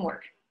additional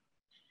homework.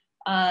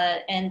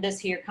 And this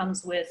here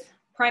comes with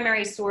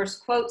primary source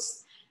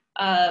quotes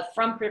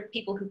from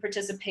people who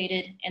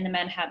participated in the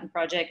Manhattan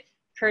Project,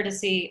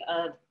 courtesy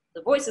of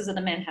the Voices of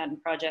the Manhattan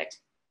Project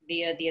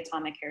via the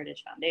Atomic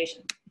Heritage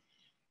Foundation.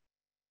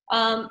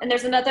 And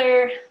there's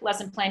another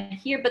lesson plan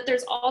here, but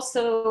there's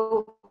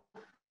also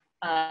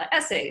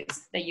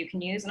essays that you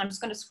can use. And I'm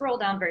just going to scroll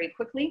down very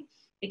quickly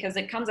because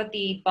it comes at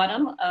the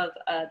bottom of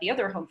the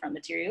other Homefront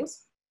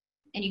materials.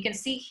 And you can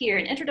see here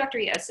an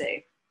introductory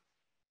essay.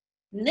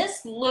 And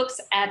this looks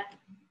at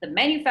the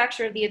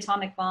manufacture of the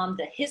atomic bomb,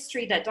 the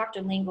history that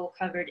Dr. Lengel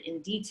covered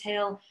in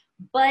detail,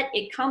 but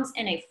it comes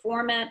in a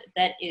format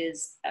that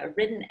is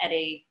written at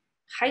a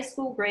high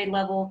school grade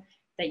level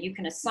that you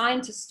can assign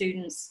to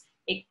students.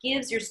 It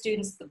gives your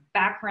students the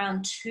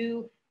background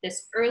to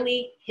this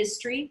early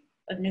history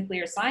of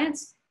nuclear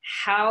science,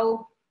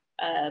 how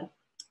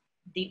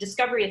the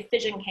discovery of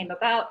fission came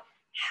about,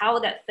 how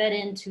that fed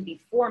into the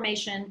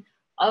formation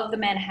of the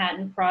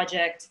Manhattan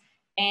Project,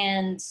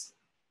 and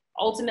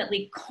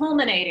ultimately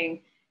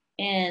culminating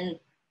in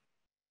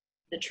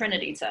the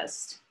Trinity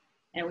test.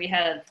 And we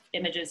have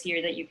images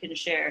here that you can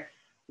share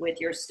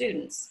with your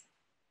students.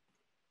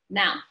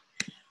 Now,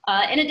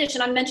 in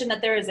addition, I mentioned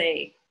that there is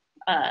a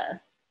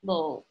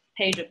little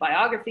page of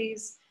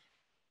biographies.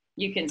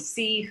 You can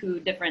see who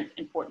different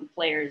important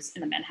players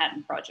in the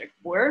Manhattan Project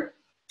were.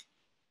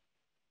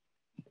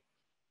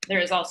 There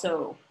is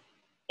also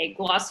a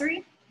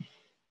glossary.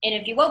 And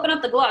if you open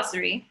up the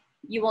glossary,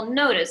 you will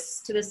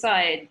notice to the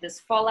side this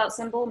fallout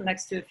symbol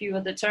next to a few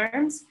of the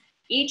terms.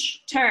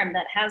 Each term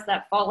that has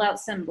that fallout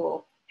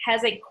symbol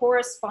has a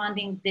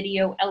corresponding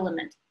video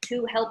element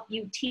to help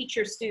you teach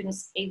your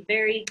students a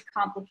very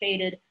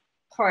complicated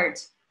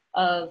part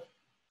of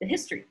the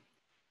history.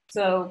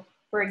 So,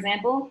 for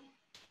example,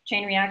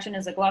 chain reaction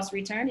is a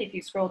glossary term. If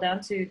you scroll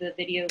down to the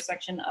video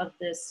section of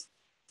this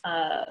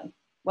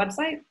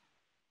website,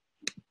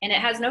 and it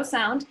has no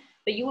sound,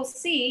 but you will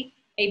see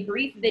a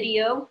brief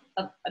video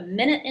of a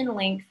minute in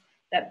length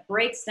that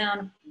breaks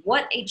down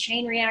what a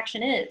chain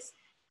reaction is.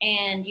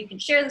 And you can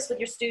share this with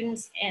your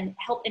students and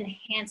help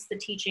enhance the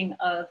teaching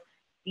of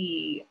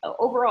the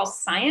overall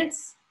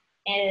science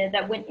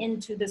that went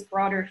into this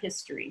broader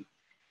history.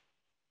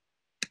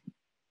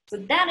 So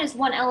that is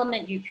one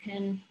element you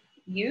can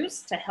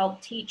use to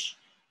help teach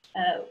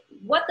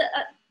what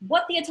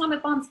the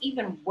atomic bombs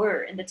even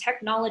were and the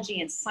technology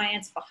and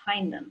science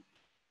behind them,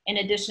 in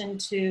addition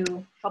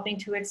to helping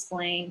to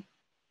explain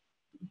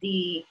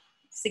the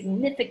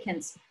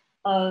significance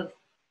of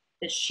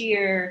the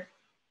sheer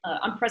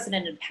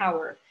unprecedented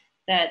power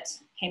that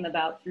came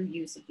about through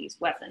use of these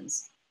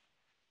weapons.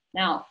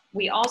 Now,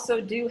 we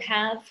also do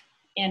have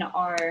in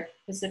our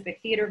Pacific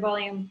Theater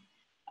volume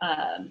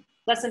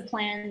lesson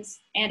plans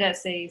and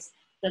essays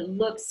that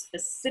look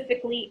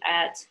specifically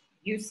at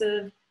use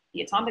of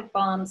the atomic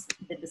bombs,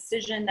 the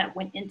decision that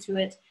went into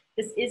it.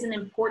 This is an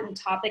important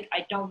topic.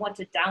 I don't want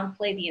to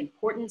downplay the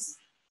importance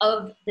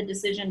of the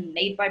decision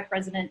made by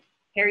President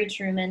Harry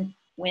Truman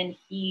when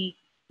he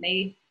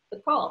made the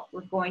call,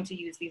 we're going to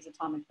use these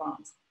atomic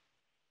bombs.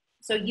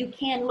 So you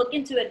can look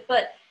into it,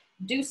 but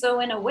do so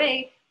in a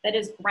way that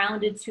is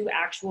grounded to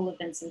actual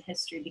events in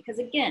history. Because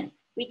again,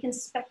 we can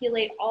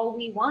speculate all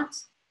we want,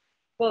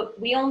 but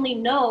we only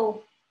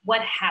know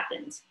what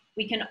happened.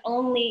 We can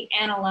only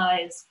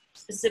analyze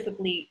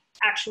specifically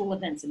actual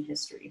events in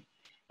history.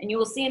 And you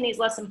will see in these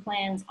lesson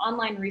plans,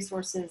 online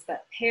resources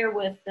that pair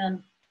with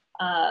them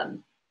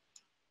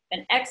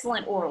an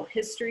excellent oral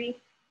history.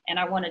 And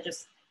I want to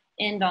just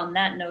end on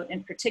that note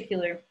in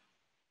particular,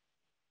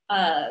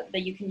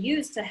 that you can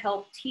use to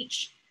help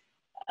teach,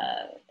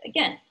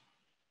 again,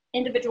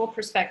 individual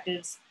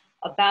perspectives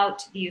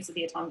about the use of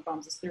the atomic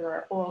bombs is through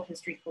our oral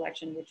history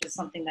collection, which is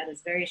something that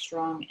is very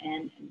strong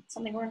and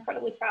something we're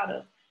incredibly proud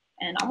of.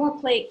 And I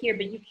won't play it here,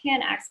 but you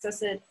can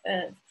access it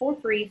for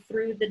free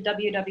through the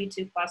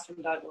WWII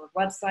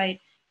website.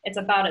 It's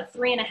about a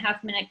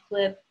 3.5-minute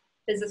clip.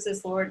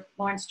 Physicist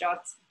Lawrence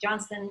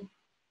Johnston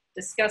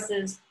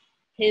discusses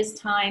his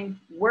time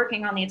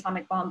working on the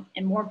atomic bomb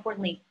and, more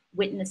importantly,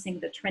 witnessing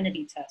the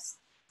Trinity test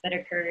that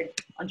occurred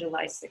on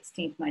July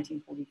 16th,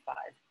 1945.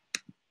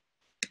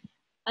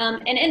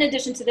 And in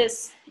addition to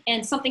this,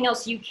 and something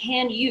else you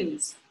can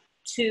use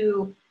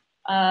to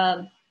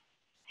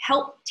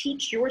help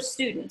teach your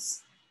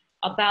students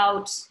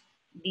about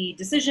the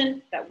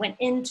decision that went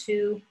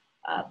into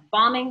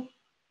bombing,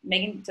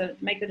 make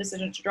the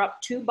decision to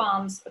drop 2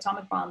 bombs,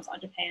 atomic bombs on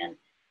Japan,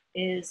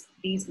 is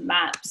these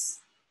maps.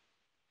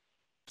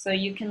 So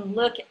you can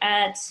look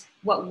at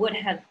what would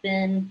have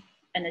been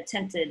an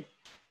attempted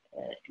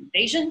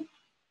invasion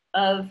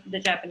of the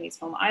Japanese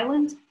home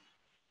island.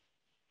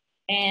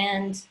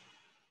 And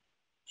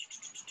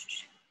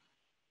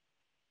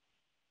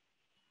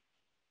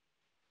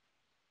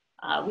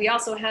we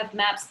also have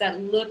maps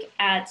that look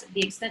at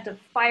the extent of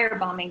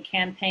firebombing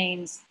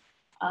campaigns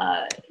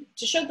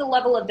to show the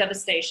level of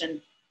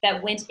devastation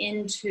that went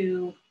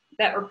into,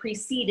 that or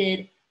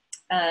preceded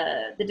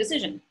the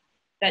decision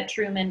that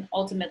Truman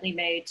ultimately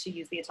made to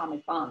use the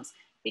atomic bombs.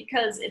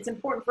 Because it's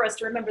important for us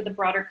to remember the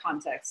broader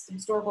context, the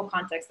historical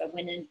context that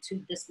went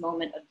into this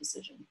moment of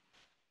decision.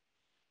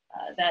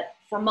 That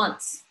for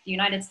months, the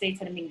United States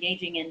had been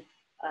engaging in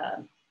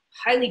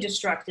highly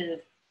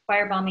destructive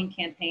firebombing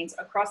campaigns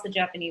across the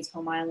Japanese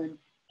home island.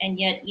 And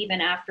yet,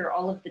 even after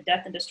all of the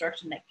death and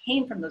destruction that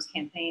came from those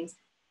campaigns,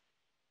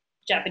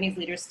 Japanese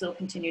leaders still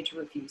continued to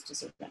refuse to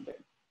surrender.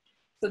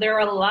 So there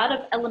are a lot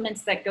of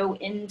elements that go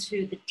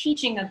into the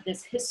teaching of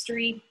this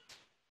history,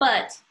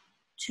 but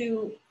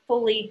to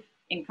fully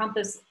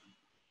encompass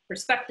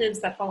perspectives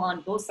that fall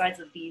on both sides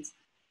of these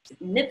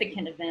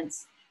significant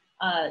events,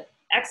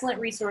 excellent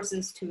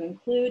resources to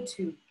include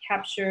to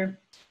capture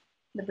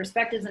the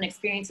perspectives and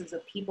experiences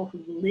of people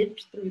who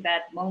lived through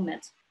that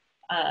moment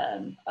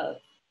of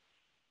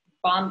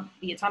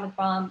the atomic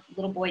bomb,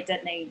 little boy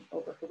detonating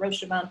over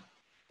Hiroshima,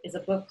 is a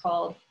book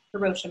called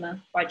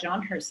Hiroshima by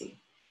John Hersey.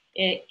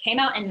 It came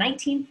out in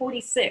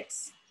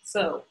 1946.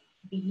 So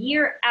the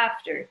year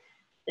after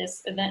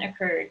this event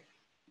occurred,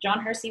 John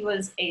Hersey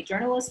was a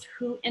journalist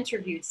who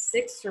interviewed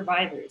 6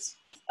 survivors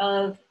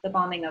of the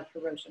bombing of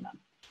Hiroshima.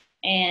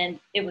 And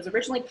it was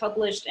originally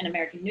published in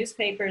American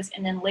newspapers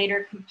and then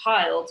later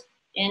compiled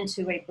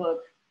into a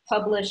book,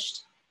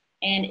 published,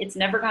 and it's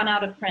never gone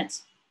out of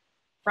print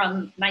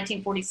from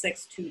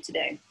 1946 to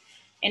today.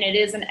 And it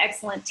is an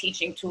excellent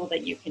teaching tool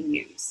that you can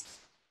use.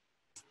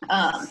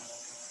 I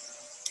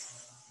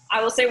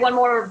will say one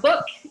more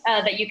book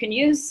that you can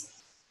use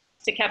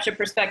to capture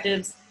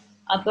perspectives,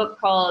 a book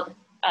called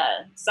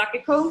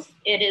Sakiko.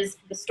 It is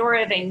the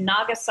story of a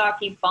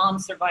Nagasaki bomb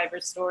survivor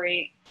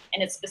story,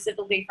 and it's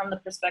specifically from the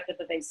perspective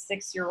of a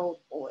 6-year-old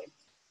boy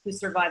who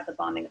survived the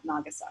bombing of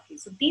Nagasaki.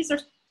 So these are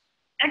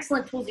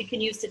excellent tools you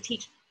can use to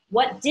teach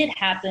what did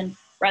happen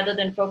rather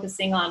than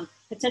focusing on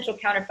potential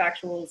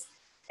counterfactuals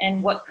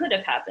and what could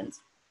have happened,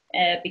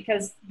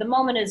 because the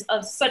moment is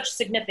of such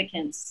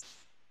significance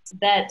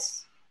that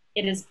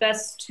it is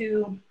best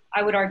to,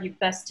 I would argue,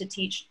 best to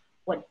teach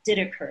what did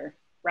occur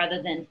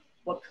rather than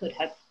what could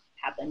have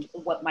happened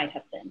or what might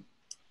have been.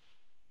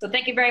 So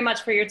thank you very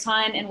much for your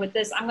time. And with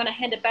this, I'm going to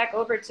hand it back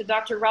over to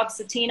Dr. Rob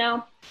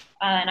Citino,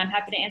 and I'm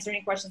happy to answer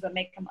any questions that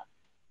may come up.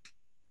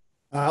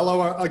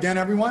 Hello again,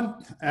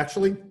 everyone.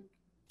 Actually,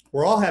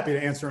 we're all happy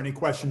to answer any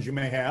questions you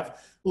may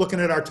have. Looking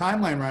at our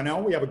timeline right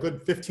now, we have a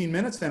good 15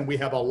 minutes and we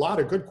have a lot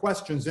of good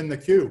questions in the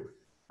queue.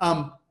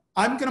 I'm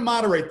going to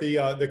moderate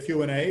the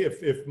Q&A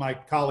if my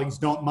colleagues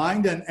don't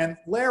mind. And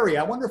Larry,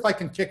 I wonder if I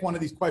can kick one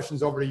of these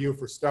questions over to you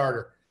for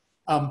starter.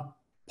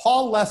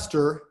 Paul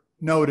Lester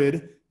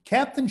noted,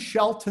 Captain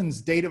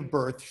Shelton's date of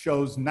birth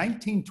shows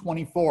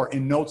 1924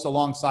 in notes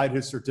alongside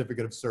his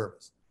certificate of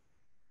service.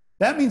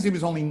 That means he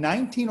was only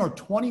 19 or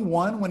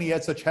 21 when he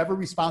had such heavy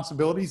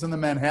responsibilities in the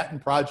Manhattan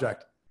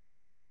Project.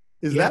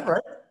 Is that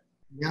right?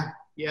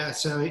 Yeah.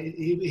 So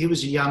he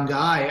was a young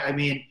guy. I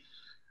mean,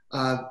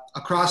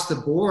 across the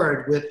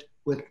board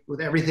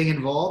with everything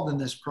involved in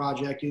this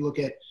project, you look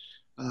at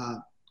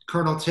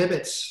Colonel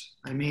Tibbets.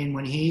 I mean,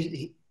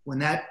 when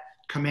that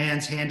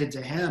command's handed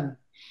to him,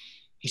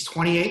 he's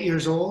 28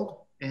 years old,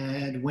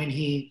 and when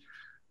he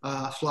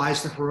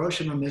flies the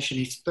Hiroshima mission,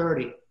 he's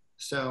 30.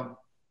 So,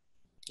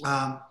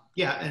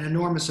 an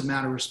enormous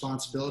amount of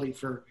responsibility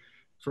for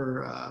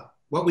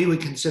what we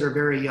would consider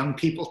very young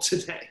people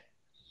today.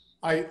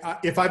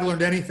 If I've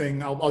learned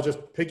anything, I'll just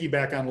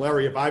piggyback on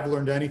Larry. If I've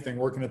learned anything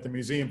working at the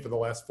museum for the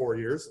last 4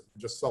 years,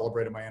 just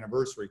celebrated my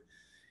anniversary,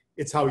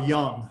 it's how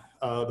young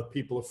the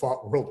people who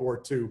fought World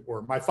War II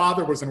were. My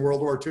father was in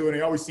World War II, and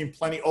he always seemed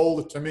plenty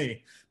old to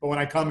me. But when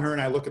I come here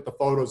and I look at the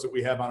photos that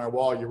we have on our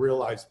wall, you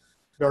realize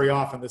very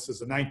often this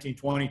is a 19,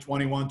 20,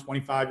 21,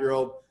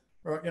 25-year-old,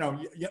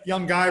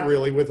 young guy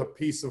really with a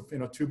piece of,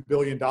 $2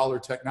 billion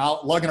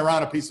technology, lugging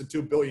around a piece of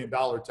 $2 billion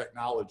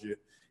technology.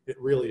 It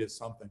really is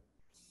something.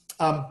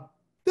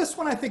 This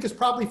one I think is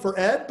probably for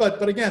Ed,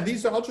 but again,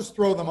 I'll just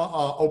throw them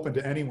open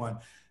to anyone.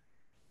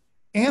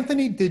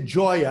 Anthony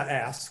DeGioia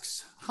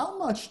asks, how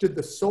much did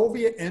the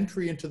Soviet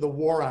entry into the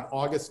war on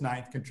August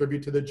 9th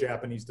contribute to the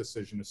Japanese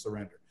decision to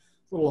surrender?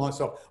 A little long.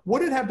 So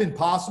would it have been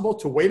possible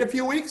to wait a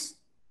few weeks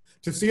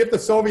to see if the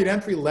Soviet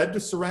entry led to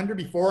surrender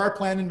before our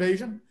planned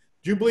invasion?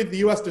 Do you believe the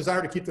U.S.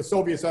 desire to keep the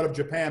Soviets out of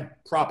Japan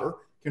proper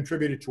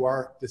contributed to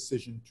our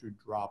decision to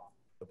drop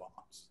the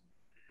bombs?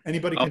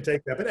 Anybody can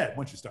take that, but Ed, why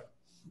don't you start?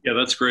 Yeah,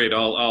 that's great.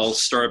 I'll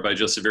start by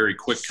just a very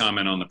quick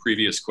comment on the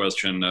previous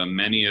question.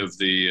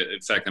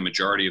 In fact, the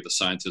majority of the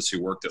scientists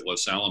who worked at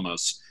Los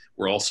Alamos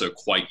were also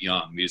quite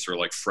young. These were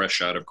like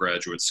fresh out of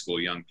graduate school,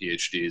 young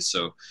PhDs.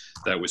 So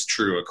that was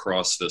true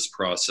across this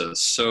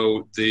process.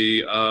 So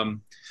the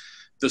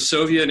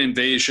Soviet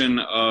invasion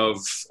of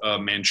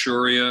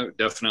Manchuria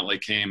definitely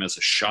came as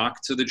a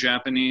shock to the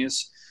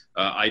Japanese.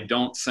 I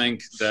don't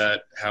think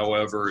that,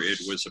 however, it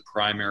was a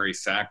primary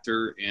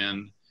factor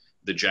in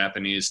the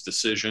Japanese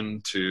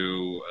decision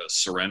to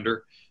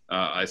surrender.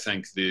 I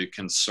think the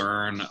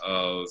concern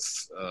of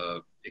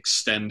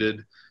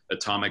extended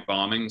atomic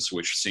bombings,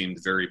 which seemed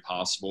very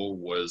possible,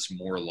 was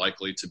more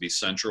likely to be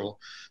central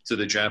to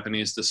the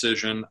Japanese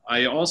decision.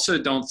 I also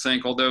don't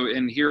think, although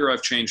in here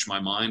I've changed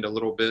my mind a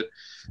little bit,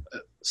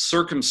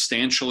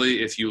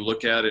 circumstantially, if you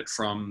look at it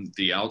from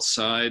the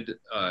outside,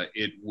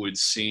 it would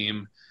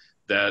seem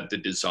that the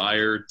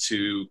desire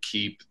to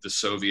keep the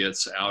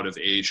Soviets out of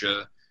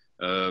Asia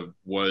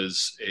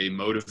was a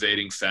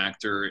motivating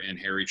factor in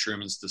Harry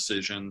Truman's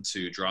decision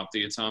to drop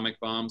the atomic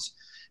bombs.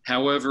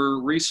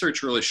 However,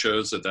 research really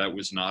shows that that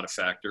was not a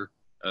factor.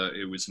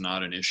 It was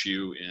not an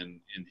issue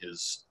in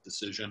his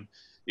decision.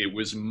 It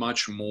was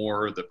much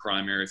more, the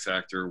primary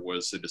factor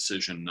was the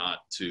decision not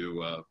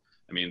to,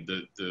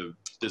 the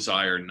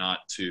desire not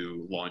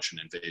to launch an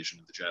invasion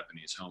of the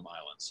Japanese home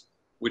islands,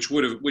 which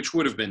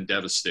would have been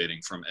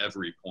devastating from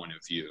every point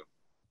of view.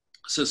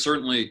 So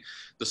certainly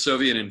the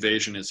Soviet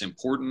invasion is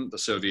important. The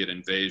Soviet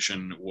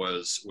invasion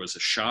was a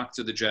shock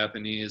to the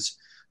Japanese,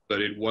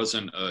 but it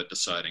wasn't a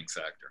deciding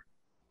factor.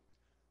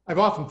 I've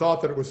often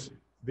thought that it was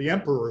the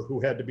emperor who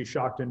had to be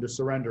shocked into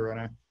surrender.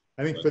 And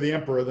I think for the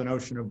emperor, the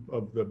notion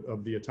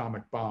of the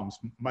atomic bombs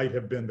might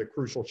have been the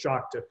crucial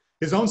shock to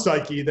his own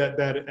psyche that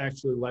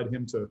actually led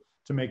him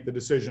to make the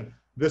decision.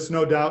 This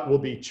no doubt will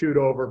be chewed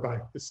over by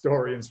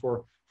historians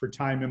for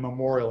time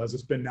immemorial, as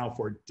it's been now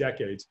for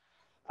decades.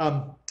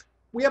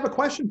 We have a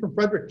question from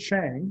Frederick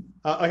Chang,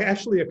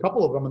 actually a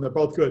couple of them, and they're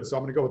both good, so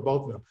I'm gonna go with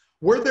both of them.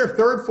 Were there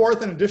third,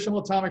 fourth, and additional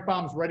atomic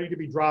bombs ready to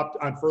be dropped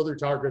on further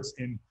targets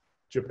in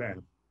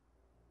Japan?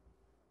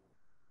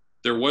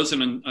 There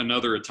wasn't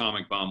another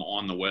atomic bomb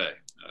on the way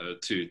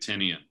to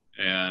Tinian,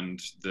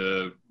 and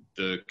the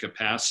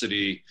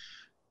capacity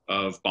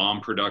of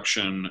bomb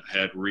production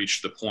had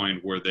reached the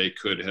point where they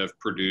could have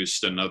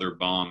produced another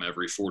bomb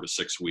every 4 to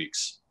 6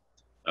 weeks.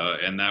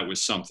 And that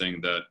was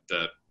something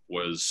that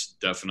was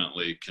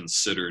definitely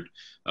considered.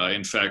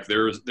 In fact,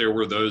 there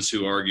were those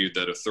who argued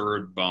that a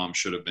third bomb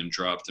should have been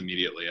dropped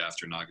immediately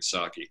after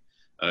Nagasaki.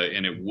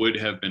 And it would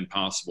have been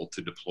possible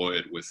to deploy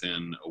it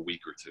within a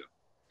week or two,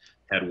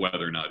 had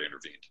weather not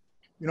intervened.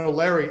 You know,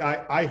 Larry,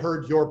 I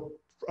heard your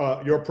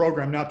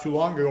program not too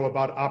long ago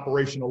about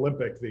Operation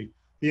Olympic, the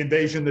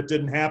invasion that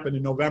didn't happen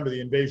in November,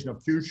 the invasion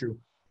of Kyushu.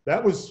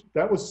 That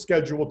was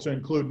scheduled to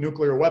include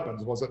nuclear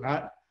weapons, was it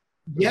not?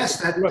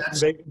 Yes,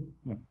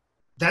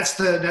 that's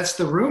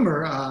the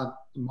rumor.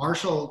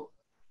 Marshall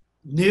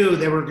knew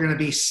there were going to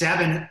be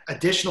 7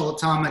 additional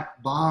atomic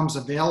bombs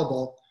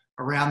available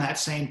around that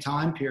same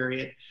time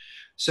period.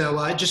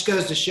 So it just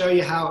goes to show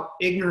you how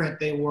ignorant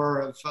they were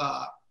of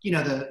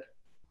the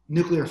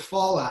nuclear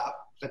fallout.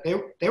 But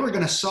they were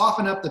going to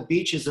soften up the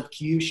beaches of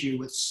Kyushu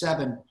with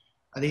 7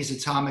 of these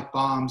atomic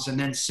bombs and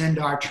then send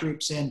our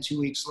troops in 2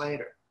 weeks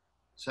later.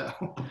 So.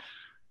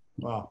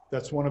 Wow,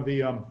 that's one of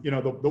the,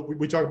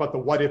 we talk about the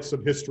what ifs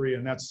of history,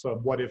 and that's a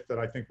what if that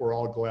I think we're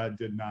all glad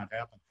did not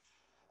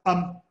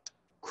happen.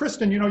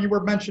 Kristen, you know, you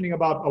were mentioning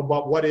about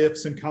what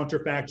ifs and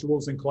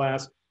counterfactuals in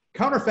class.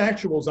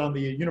 Counterfactuals on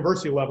the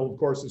university level, of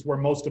course, is where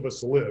most of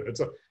us live.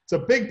 It's a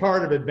big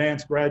part of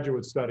advanced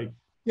graduate study.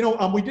 You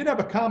know, we did have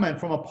a comment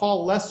from a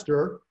Paul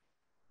Lester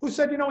who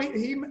said, you know,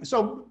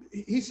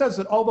 he says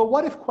that although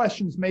what if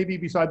questions may be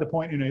beside the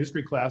point in a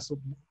history class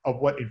of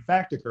what in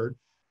fact occurred,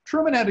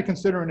 Truman had to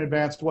consider in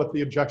advance what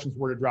the objections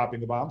were to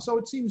dropping the bomb. So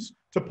it seems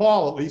to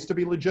Paul, at least, to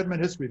be legitimate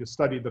history to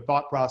study the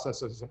thought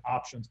processes and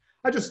options.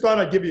 I just thought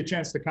I'd give you a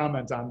chance to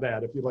comment on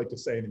that if you'd like to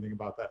say anything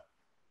about that.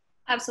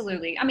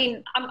 Absolutely. I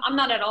mean, I'm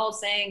not at all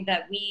saying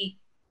that we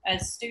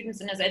as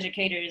students and as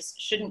educators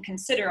shouldn't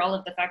consider all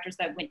of the factors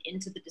that went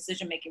into the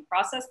decision-making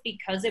process,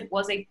 because it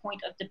was a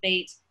point of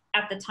debate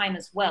at the time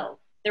as well.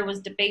 There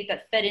was debate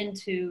that fed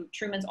into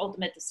Truman's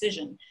ultimate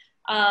decision.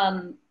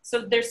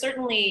 So there's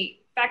certainly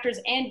factors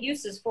and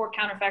uses for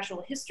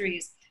counterfactual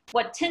histories.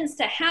 What tends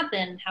to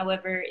happen,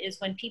 however, is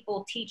when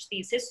people teach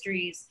these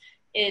histories,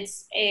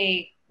 it's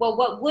well,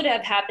 what would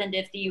have happened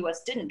if the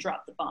US didn't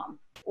drop the bomb?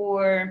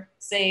 Or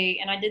say,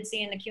 and I did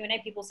see in the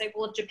Q&A, people say,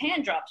 well, if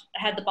Japan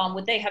had the bomb,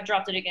 would they have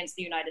dropped it against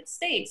the United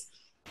States?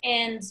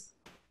 And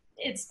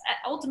it's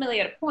ultimately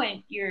at a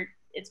point,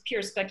 it's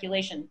pure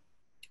speculation.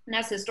 And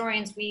as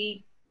historians,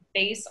 we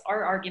base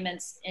our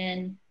arguments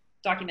in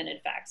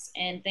documented facts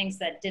and things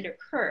that did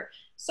occur.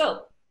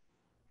 So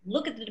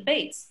look at the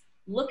debates,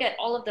 look at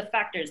all of the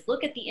factors,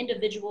 look at the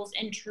individuals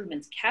in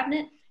Truman's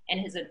cabinet and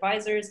his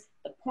advisors,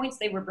 the points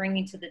they were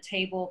bringing to the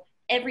table,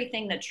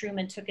 everything that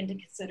Truman took into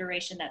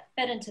consideration that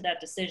fed into that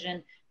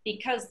decision,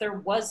 because there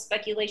was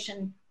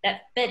speculation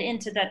that fed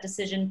into that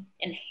decision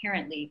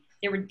inherently.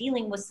 They were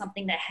dealing with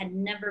something that had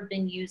never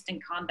been used in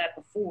combat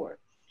before.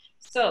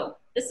 So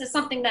this is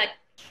something that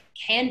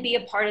can be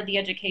a part of the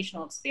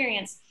educational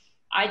experience.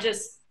 I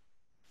just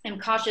am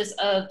cautious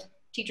of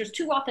teachers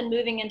too often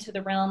moving into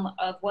the realm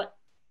of what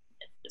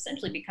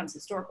essentially becomes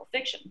historical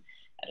fiction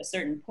at a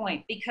certain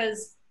point,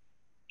 because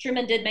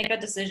Truman did make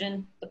that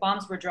decision, the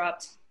bombs were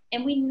dropped,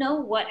 and we know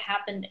what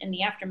happened in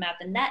the aftermath,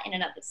 and that in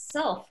and of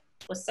itself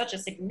was such a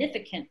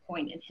significant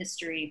point in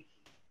history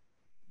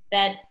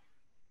that,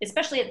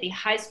 especially at the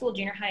high school,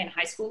 junior high, and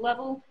high school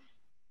level,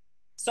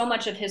 so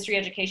much of history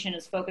education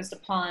is focused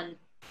upon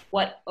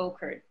what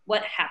occurred,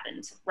 what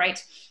happened,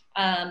 right?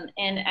 And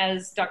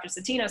as Dr.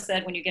 Citino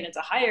said, when you get into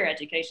higher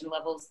education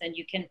levels, then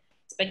you can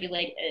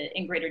speculate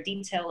in greater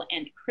detail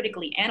and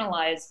critically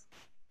analyze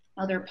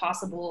other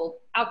possible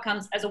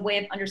outcomes as a way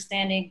of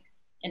understanding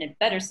in a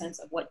better sense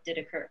of what did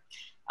occur.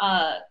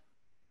 At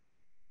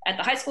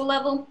the high school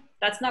level,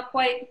 that's not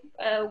quite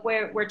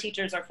where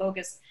teachers are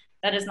focused.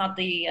 That is not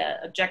the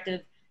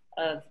objective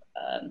of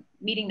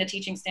meeting the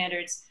teaching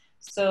standards.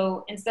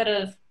 So instead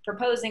of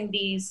proposing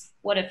these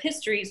what if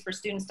histories for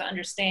students to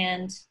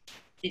understand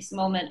this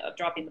moment of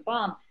dropping the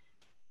bomb,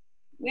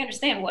 we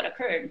understand what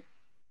occurred.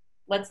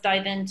 Let's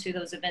dive into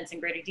those events in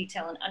greater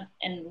detail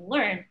and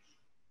learn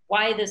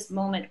why this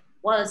moment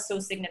was so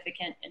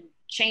significant in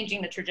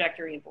changing the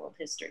trajectory of world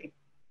history.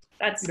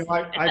 That's, you know,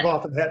 I've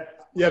often had,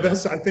 yeah,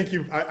 I think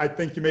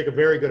you make a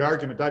very good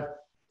argument.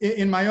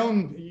 In my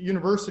own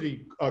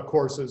university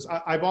courses,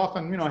 I've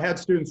often, you know, had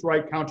students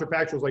write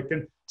counterfactuals like,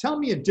 tell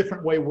me a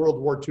different way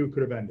World War II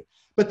could have ended.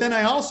 But then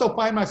I also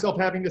find myself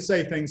having to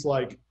say things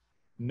like,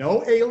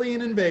 no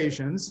alien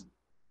invasions,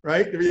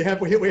 right? We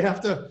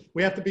have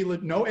to be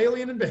no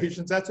alien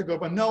invasions. That's a good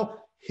one. No,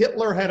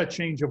 Hitler had a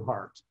change of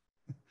heart.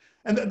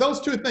 And those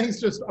two things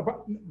just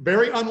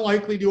very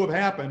unlikely to have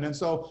happened. And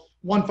so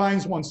one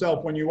finds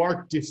oneself, when you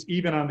are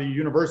even on the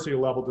university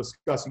level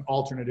discussing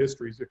alternate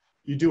histories,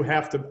 you do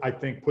have to, I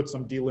think, put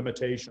some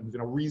delimitations, you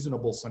know,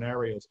 reasonable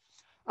scenarios.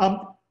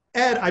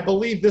 Ed, I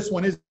believe this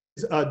one is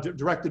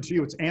directed to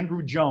you. It's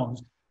Andrew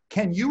Jones.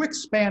 Can you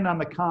expand on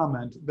the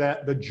comment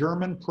that the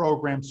German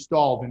program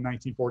stalled in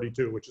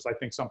 1942, which is, I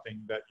think,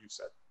 something that you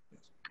said?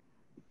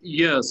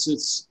 Yes,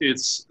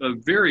 it's a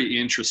very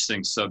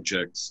interesting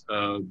subject.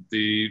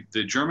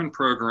 The German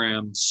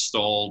program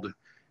stalled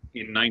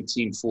in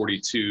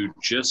 1942,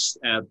 just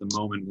at the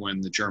moment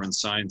when the German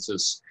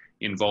scientists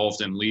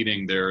involved in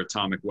leading their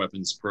atomic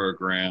weapons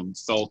program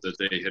felt that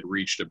they had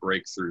reached a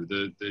breakthrough.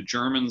 The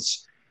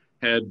Germans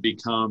had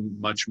become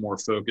much more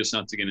focused,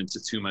 not to get into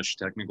too much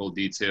technical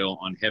detail,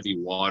 on heavy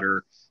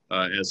water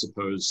as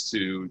opposed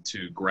to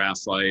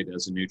graphite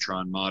as a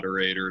neutron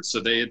moderator. So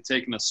they had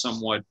taken a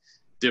somewhat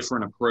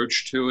different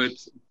approach to it,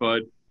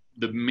 but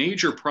the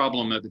major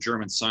problem that the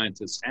German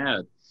scientists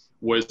had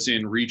was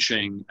in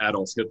reaching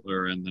Adolf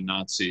Hitler and the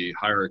Nazi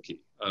hierarchy.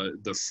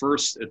 The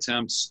first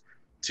attempts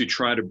to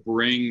try to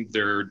bring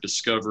their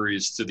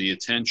discoveries to the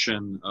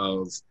attention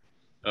of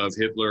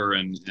Hitler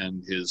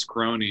and his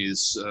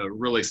cronies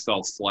really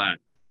fell flat.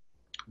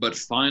 But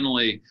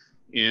finally,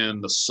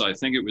 I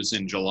think it was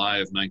in July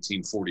of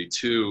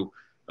 1942,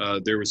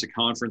 there was a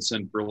conference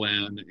in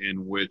Berlin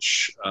in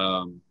which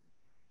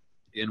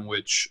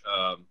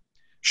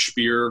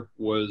Speer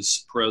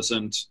was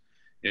present,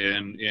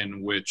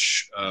 in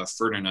which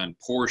Ferdinand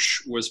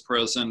Porsche was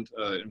present,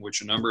 in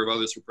which a number of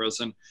others were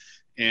present.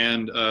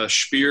 And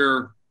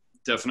Speer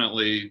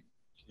definitely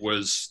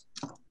was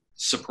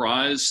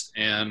surprised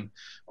and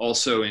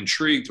also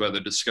intrigued by the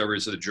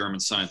discoveries that the German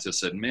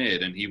scientists had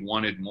made. And he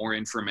wanted more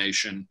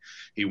information.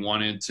 He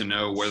wanted to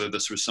know whether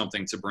this was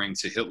something to bring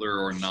to Hitler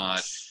or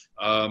not.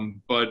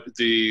 But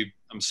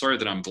I'm sorry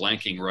that I'm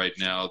blanking right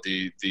now,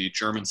 the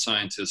German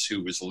scientist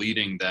who was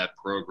leading that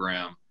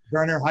program.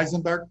 Werner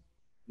Heisenberg?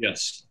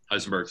 Yes,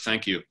 Heisenberg,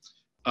 thank you.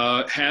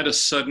 Had a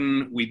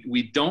sudden,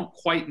 we don't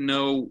quite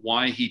know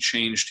why he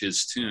changed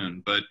his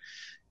tune, but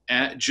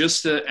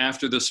just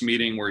after this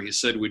meeting where he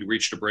said we'd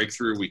reached a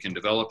breakthrough, we can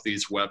develop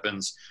these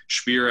weapons,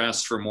 Speer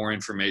asked for more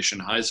information.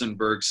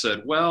 Heisenberg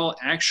said, well,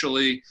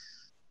 actually,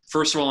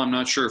 first of all, I'm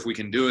not sure if we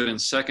can do it.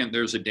 And second,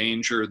 there's a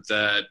danger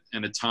that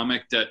an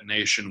atomic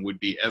detonation would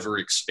be ever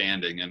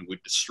expanding and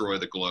would destroy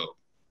the globe.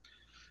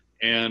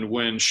 And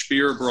when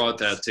Speer brought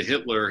that to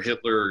Hitler,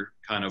 Hitler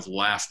kind of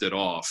laughed it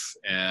off.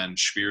 And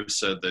Speer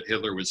said that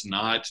Hitler was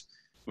not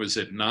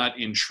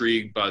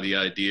intrigued by the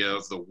idea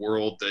of the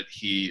world that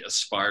he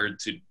aspired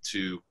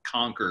to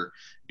conquer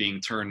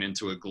being turned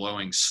into a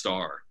glowing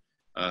star.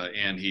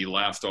 And he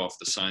laughed off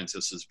the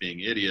scientists as being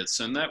idiots.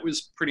 And that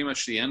was pretty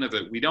much the end of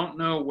it. We don't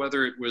know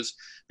whether it was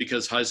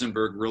because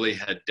Heisenberg really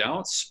had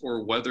doubts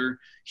or whether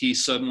he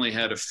suddenly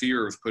had a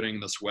fear of putting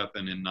this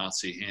weapon in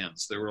Nazi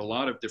hands. There were a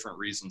lot of different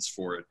reasons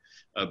for it,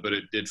 but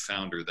it did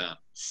founder then.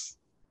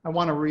 I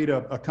want to read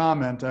a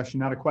comment, actually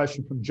not a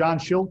question, from John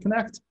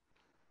Schildknecht.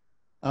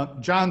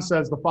 John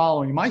says the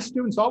following: my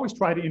students always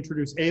try to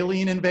introduce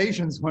alien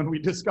invasions when we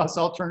discuss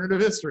alternative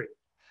history.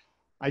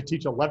 I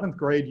teach 11th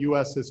grade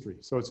US history,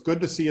 so it's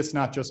good to see it's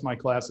not just my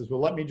classes. But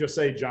let me just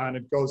say, John,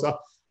 it goes up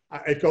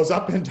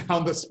and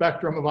down the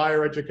spectrum of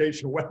higher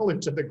education, well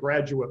into the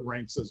graduate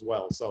ranks as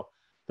well. So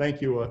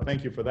thank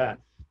you for that.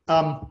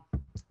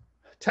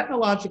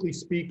 Technologically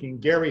speaking,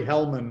 Gary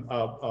Hellman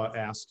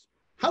asked,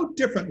 how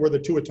different were the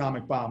two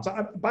atomic bombs?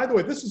 By the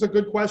way, this is a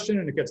good question,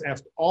 and it gets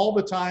asked all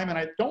the time, and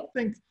I don't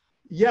think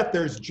yet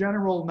there's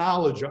general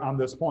knowledge on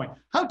this point.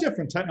 How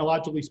different,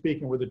 technologically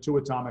speaking, were the two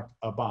atomic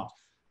bombs?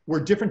 Were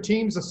different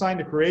teams assigned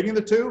to creating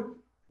the two?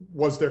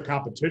 Was there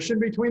competition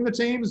between the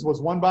teams?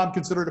 Was one bomb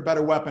considered a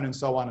better weapon, and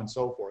so on and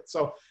so forth?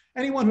 So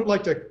anyone who'd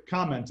like to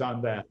comment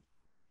on that?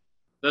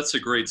 That's a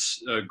great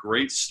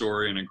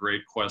story and a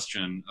great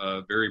question.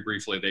 Very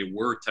briefly, they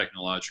were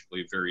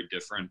technologically very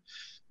different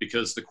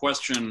because the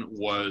question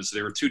was,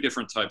 there were two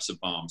different types of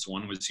bombs.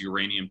 One was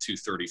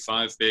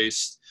uranium-235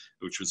 based,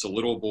 which was a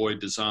little boy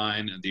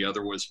design, and the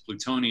other was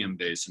plutonium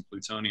based, and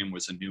plutonium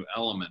was a new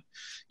element.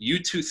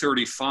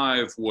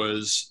 U-235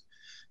 was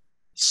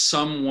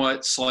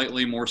somewhat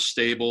slightly more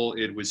stable.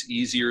 It was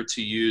easier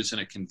to use in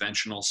a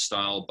conventional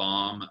style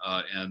bomb,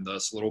 and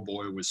thus little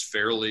boy was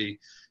fairly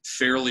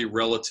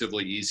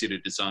relatively easy to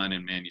design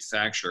and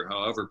manufacture.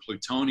 However,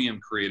 plutonium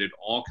created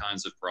all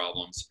kinds of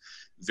problems,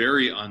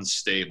 very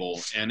unstable.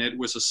 And it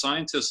was a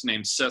scientist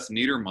named Seth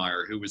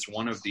Niedermeyer, who was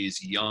one of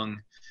these young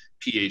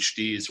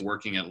PhDs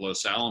working at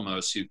Los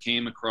Alamos, who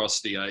came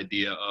across the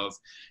idea of,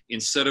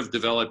 instead of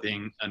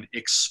developing an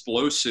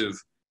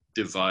explosive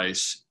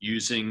device,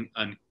 using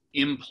an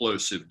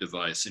implosive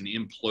device, an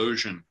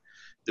implosion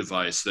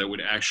device that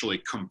would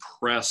actually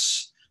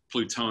compress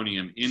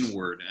plutonium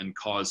inward and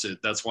cause it.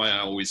 That's why I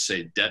always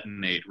say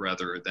detonate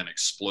rather than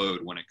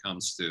explode when it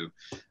comes to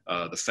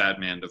the Fat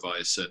Man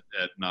device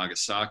at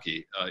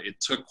Nagasaki. It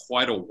took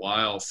quite a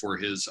while for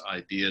his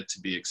idea to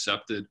be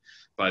accepted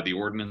by the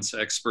ordnance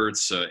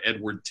experts.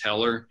 Edward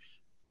Teller,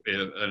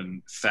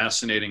 a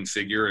fascinating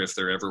figure, if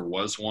there ever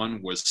was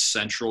one, was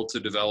central to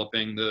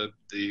developing the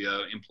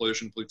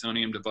implosion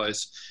plutonium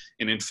device.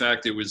 And in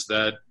fact, it was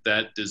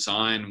that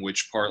design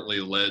which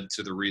partly led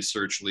to the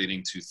research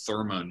leading to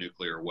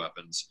thermonuclear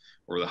weapons,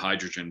 or the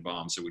hydrogen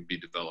bombs that would be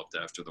developed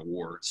after the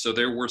war. So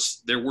there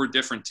were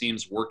different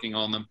teams working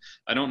on them.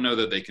 I don't know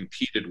that they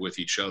competed with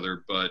each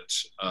other, but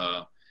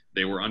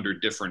they were under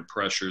different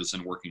pressures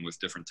and working with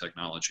different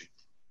technology.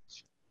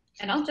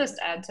 And I'll just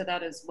add to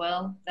that as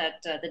well,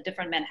 that the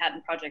different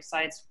Manhattan Project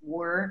sites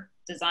were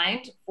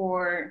designed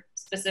for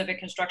specific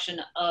construction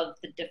of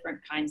the different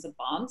kinds of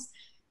bombs.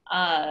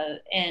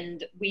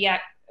 And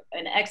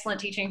an excellent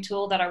teaching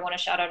tool that I want to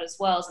shout out as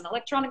well is an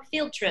electronic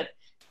field trip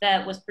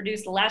that was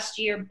produced last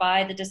year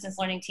by the distance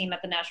learning team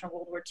at the National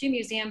World War II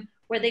Museum,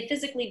 where they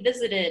physically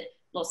visited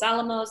Los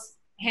Alamos,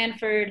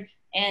 Hanford,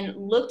 and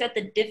looked at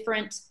the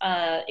different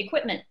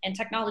equipment and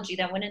technology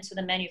that went into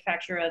the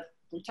manufacture of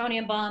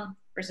plutonium bomb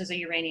versus a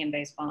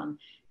uranium-based bomb.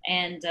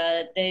 And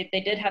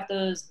they did have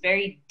those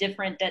very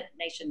different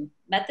detonation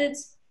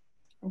methods: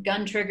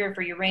 gun trigger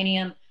for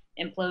uranium,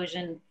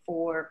 implosion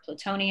for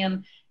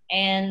plutonium,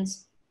 and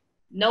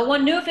no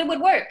one knew if it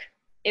would work.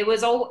 It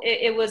was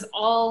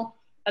all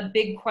a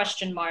big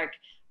question mark.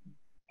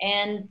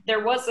 And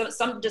there was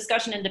some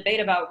discussion and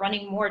debate about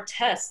running more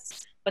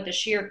tests, but the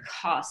sheer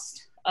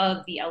cost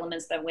of the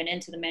elements that went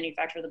into the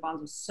manufacture of the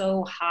bombs was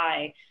so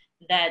high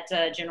that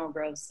General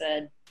Groves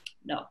said,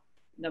 no,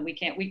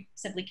 we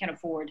simply can't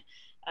afford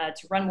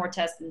to run more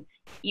tests, and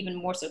even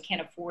more so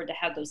can't afford to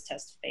have those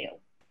tests fail.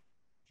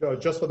 Joe,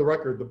 just for the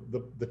record,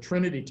 the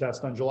Trinity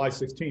test on July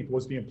 16th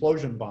was the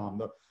implosion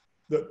bomb.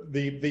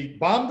 the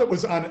bomb that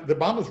was on the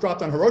bomb was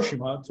dropped on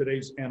Hiroshima.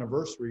 Today's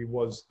anniversary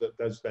was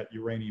that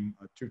uranium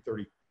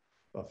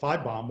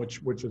 235 bomb,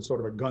 which is sort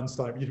of a gun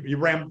style.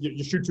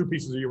 You shoot two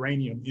pieces of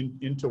uranium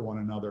into one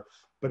another,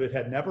 but it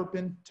had never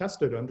been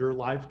tested under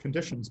live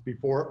conditions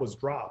before it was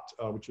dropped,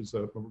 which is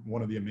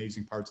one of the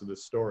amazing parts of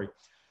this story.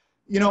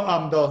 You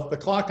know, the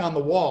clock on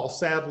the wall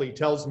sadly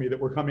tells me that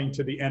we're coming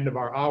to the end of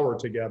our hour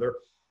together.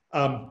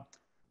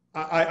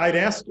 I'd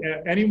ask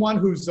anyone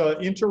who's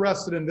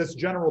interested in this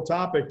general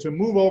topic to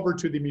move over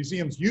to the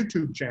museum's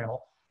YouTube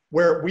channel,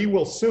 where we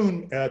will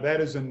soon, that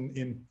is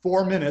in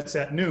 4 minutes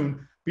at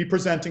noon, be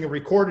presenting a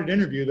recorded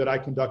interview that I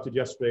conducted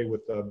yesterday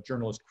with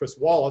journalist Chris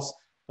Wallace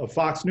of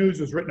Fox News,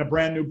 who's written a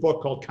brand new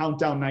book called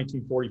Countdown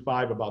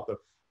 1945 about the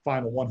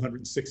final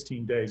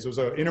 116 days. It was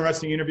an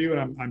interesting interview,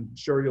 and I'm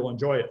sure you'll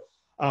enjoy it.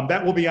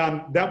 That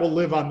will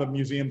live on the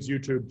museum's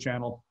YouTube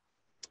channel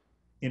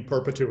in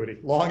perpetuity.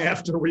 Long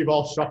after we've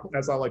all shuffled,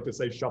 as I like to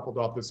say, shuffled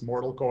off this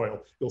mortal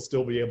coil, you'll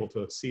still be able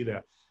to see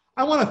that.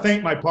 I want to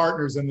thank my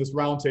partners in this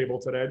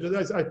roundtable today.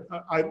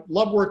 I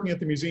love working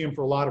at the museum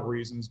for a lot of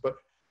reasons, but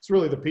it's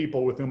really the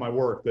people with whom I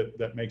work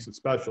that makes it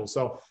special.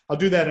 So I'll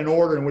do that in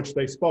order in which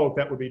they spoke.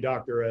 That would be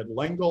Dr. Ed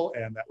Lengel,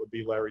 and that would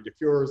be Larry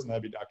Decuers, and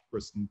that'd be Dr.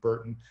 Kristen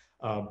Burton,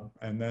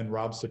 and then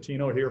Rob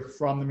Citino here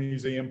from the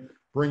museum,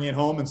 bringing it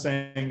home and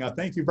saying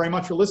thank you very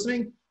much for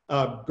listening.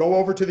 Go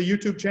over to the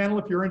YouTube channel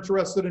if you're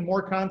interested in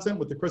more content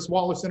with the Chris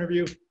Wallace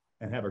interview,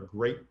 and have a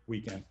great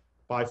weekend.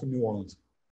 Bye from New Orleans.